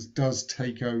Nations does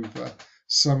take over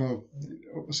some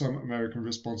American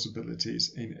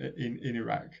responsibilities in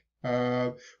Iraq,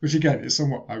 which again is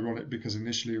somewhat ironic because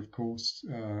initially, of course,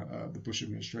 the Bush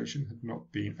administration had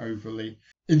not been overly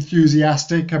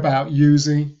enthusiastic about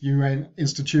using UN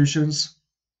institutions.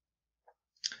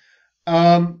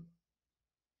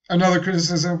 Another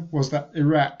criticism was that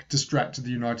Iraq distracted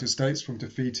the United States from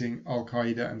defeating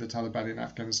al-Qaeda and the Taliban in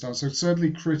Afghanistan. So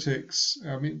certainly critics,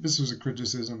 I mean, this was a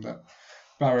criticism that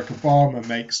Barack Obama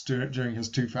makes during his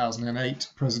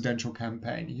 2008 presidential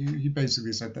campaign. He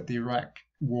basically said that the Iraq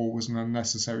war was an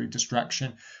unnecessary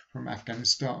distraction from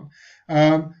Afghanistan.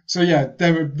 So yeah,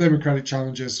 democratic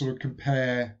challengers sort of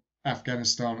compare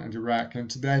Afghanistan and Iraq, and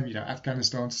to them,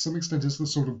 Afghanistan to some extent is the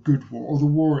sort of good war, or the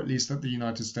war at least that the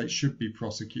United States should be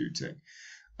prosecuting.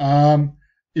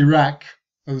 Iraq,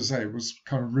 as I say, was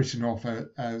kind of written off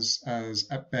as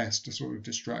at best a sort of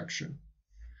distraction.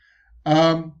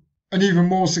 An even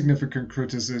more significant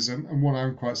criticism, and one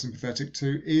I'm quite sympathetic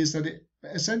to, is that it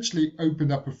essentially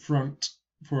opened up a front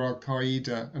for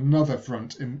Al-Qaeda, another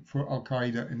front for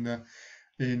Al-Qaeda in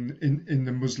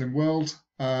the Muslim world.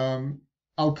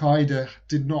 Al-Qaeda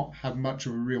did not have much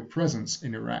of a real presence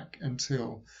in Iraq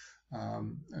until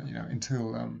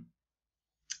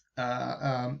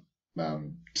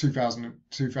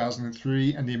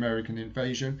 2003 and the American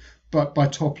invasion. But by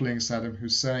toppling Saddam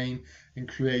Hussein and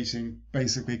creating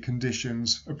basically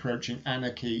conditions approaching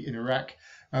anarchy in Iraq,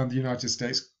 the United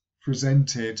States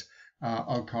presented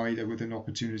Al-Qaeda with an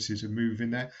opportunity to move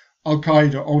in there.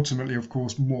 Al-Qaeda ultimately, of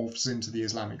course, morphs into the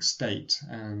Islamic State,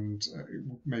 and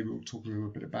maybe we'll talk a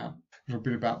little bit about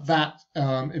that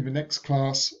in the next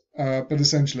class. But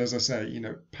essentially, as I say,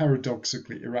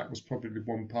 paradoxically, Iraq was probably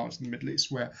one part of the Middle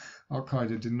East where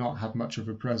Al-Qaeda did not have much of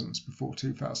a presence before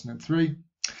 2003.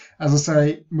 As I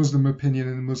say, Muslim opinion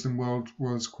in the Muslim world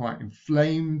was quite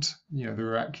inflamed. There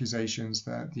were accusations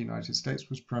that the United States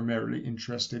was primarily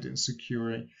interested in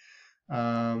securing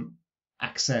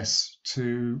access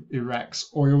to Iraq's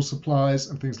oil supplies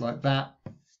and things like that.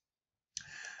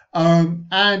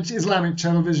 And Islamic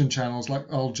television channels like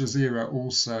Al Jazeera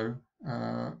also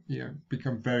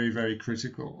become very, very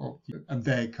critical of, and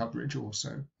their coverage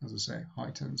also, as I say,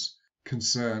 heightens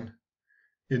concern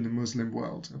in the Muslim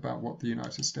world about what the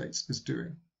United States is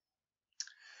doing.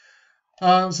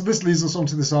 So this leads us on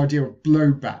to this idea of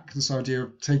blowback, this idea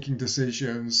of taking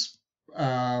decisions,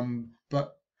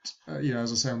 but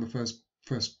as I say on the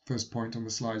first point on the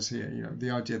slides here, the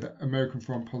idea that American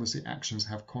foreign policy actions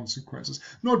have consequences,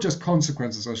 not just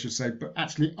consequences, I should say, but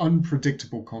actually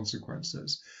unpredictable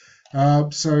consequences.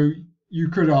 So you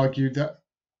could argue that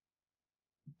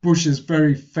Bush's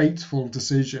very fateful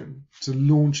decision to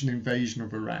launch an invasion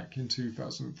of Iraq in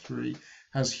 2003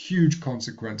 has huge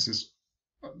consequences,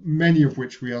 many of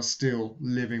which we are still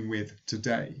living with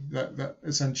today. That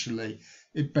essentially,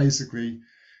 it basically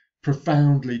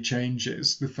profoundly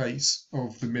changes the face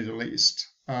of the Middle East.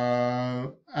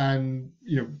 And,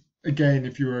 again,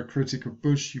 if you were a critic of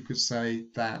Bush, you could say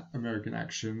that American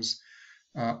actions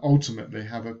ultimately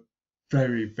have a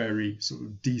very, very sort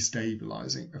of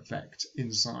destabilizing effect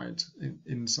inside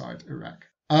Iraq.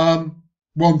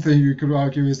 One thing you could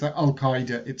argue is that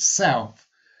Al-Qaeda itself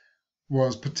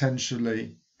was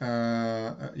potentially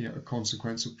a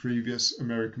consequence of previous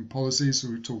American policies. So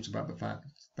we talked about the fact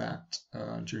that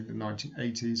during the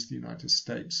 1980s, the United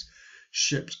States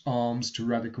shipped arms to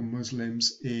radical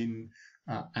Muslims in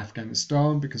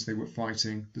Afghanistan because they were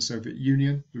fighting the Soviet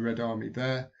Union, the Red Army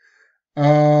there.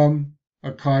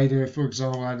 Al-Qaeda, for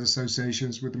example, had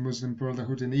associations with the Muslim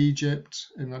Brotherhood in Egypt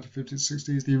in the 1950s,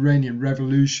 60s. The Iranian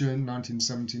Revolution,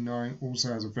 1979,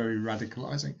 also has a very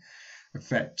radicalizing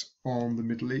effect on the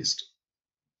Middle East.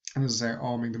 And as I say,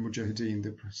 arming the Mujahideen,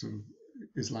 the sort of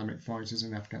Islamic fighters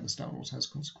in Afghanistan, also has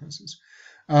consequences.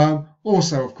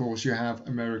 Also, of course, you have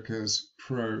America's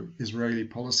pro-Israeli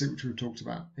policy, which we talked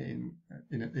about in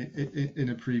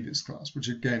a previous class, which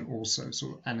again also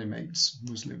sort of animates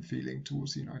Muslim feeling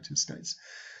towards the United States.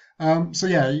 So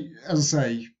yeah, as I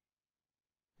say,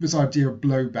 this idea of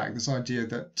blowback, this idea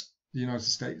that the United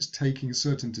States taking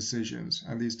certain decisions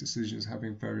and these decisions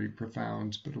having very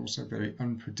profound but also very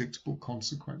unpredictable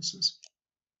consequences.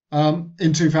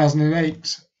 In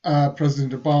 2008,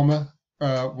 President Obama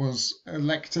was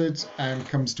elected and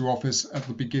comes to office at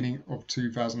the beginning of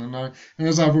 2009. And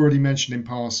as I've already mentioned in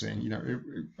passing,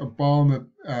 Obama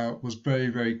was very,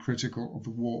 very critical of the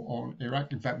war on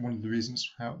Iraq. In fact, one of the reasons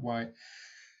why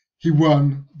he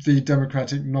won the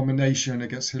Democratic nomination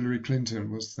against Hillary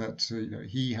Clinton was that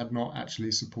he had not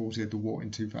actually supported the war in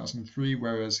 2003,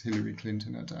 whereas Hillary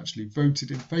Clinton had actually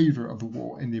voted in favor of the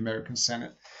war in the American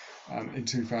Senate in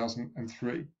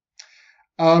 2003.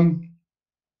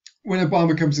 When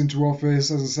Obama comes into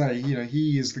office, as I say,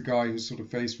 he is the guy who's sort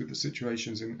of faced with the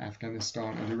situations in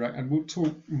Afghanistan and Iraq, and we'll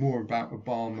talk more about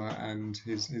Obama and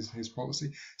his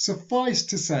policy. Suffice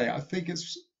to say, I think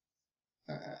it's,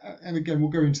 and again,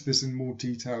 we'll go into this in more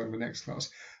detail in the next class.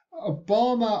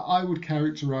 Obama, I would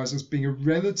characterize as being a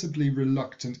relatively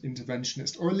reluctant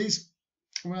interventionist, or at least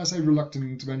when I say reluctant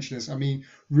interventionist, I mean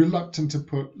reluctant to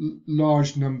put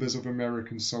large numbers of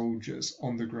American soldiers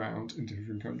on the ground in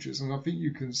different countries. And I think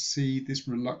you can see this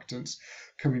reluctance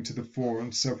coming to the fore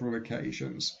on several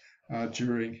occasions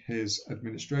during his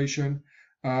administration.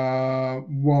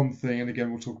 One thing, and again,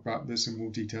 we'll talk about this in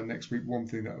more detail next week, one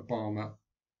thing that Obama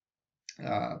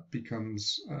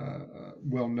becomes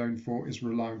well known for is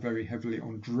relying very heavily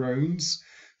on drones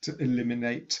to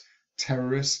eliminate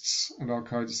terrorists and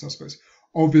Al-Qaeda suspects.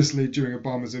 Obviously, during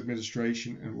Obama's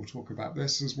administration, and we'll talk about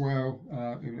this as well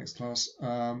in the next class,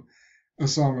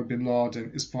 Osama bin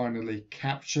Laden is finally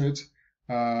captured.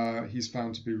 He's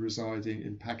found to be residing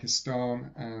in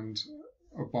Pakistan, and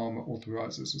Obama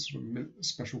authorizes a sort of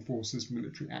special forces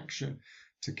military action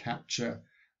to capture,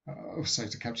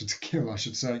 to kill, I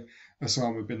should say,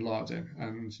 Osama bin Laden,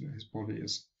 and his body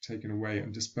is taken away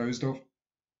and disposed of.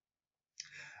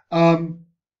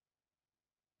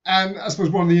 And I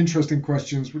suppose one of the interesting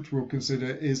questions which we'll consider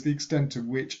is the extent to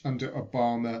which under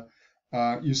Obama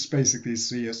you basically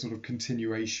see a sort of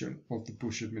continuation of the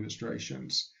Bush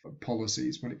administration's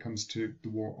policies when it comes to the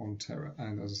war on terror.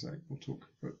 And as I say, we'll talk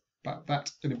about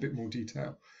that in a bit more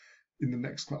detail in the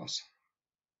next class.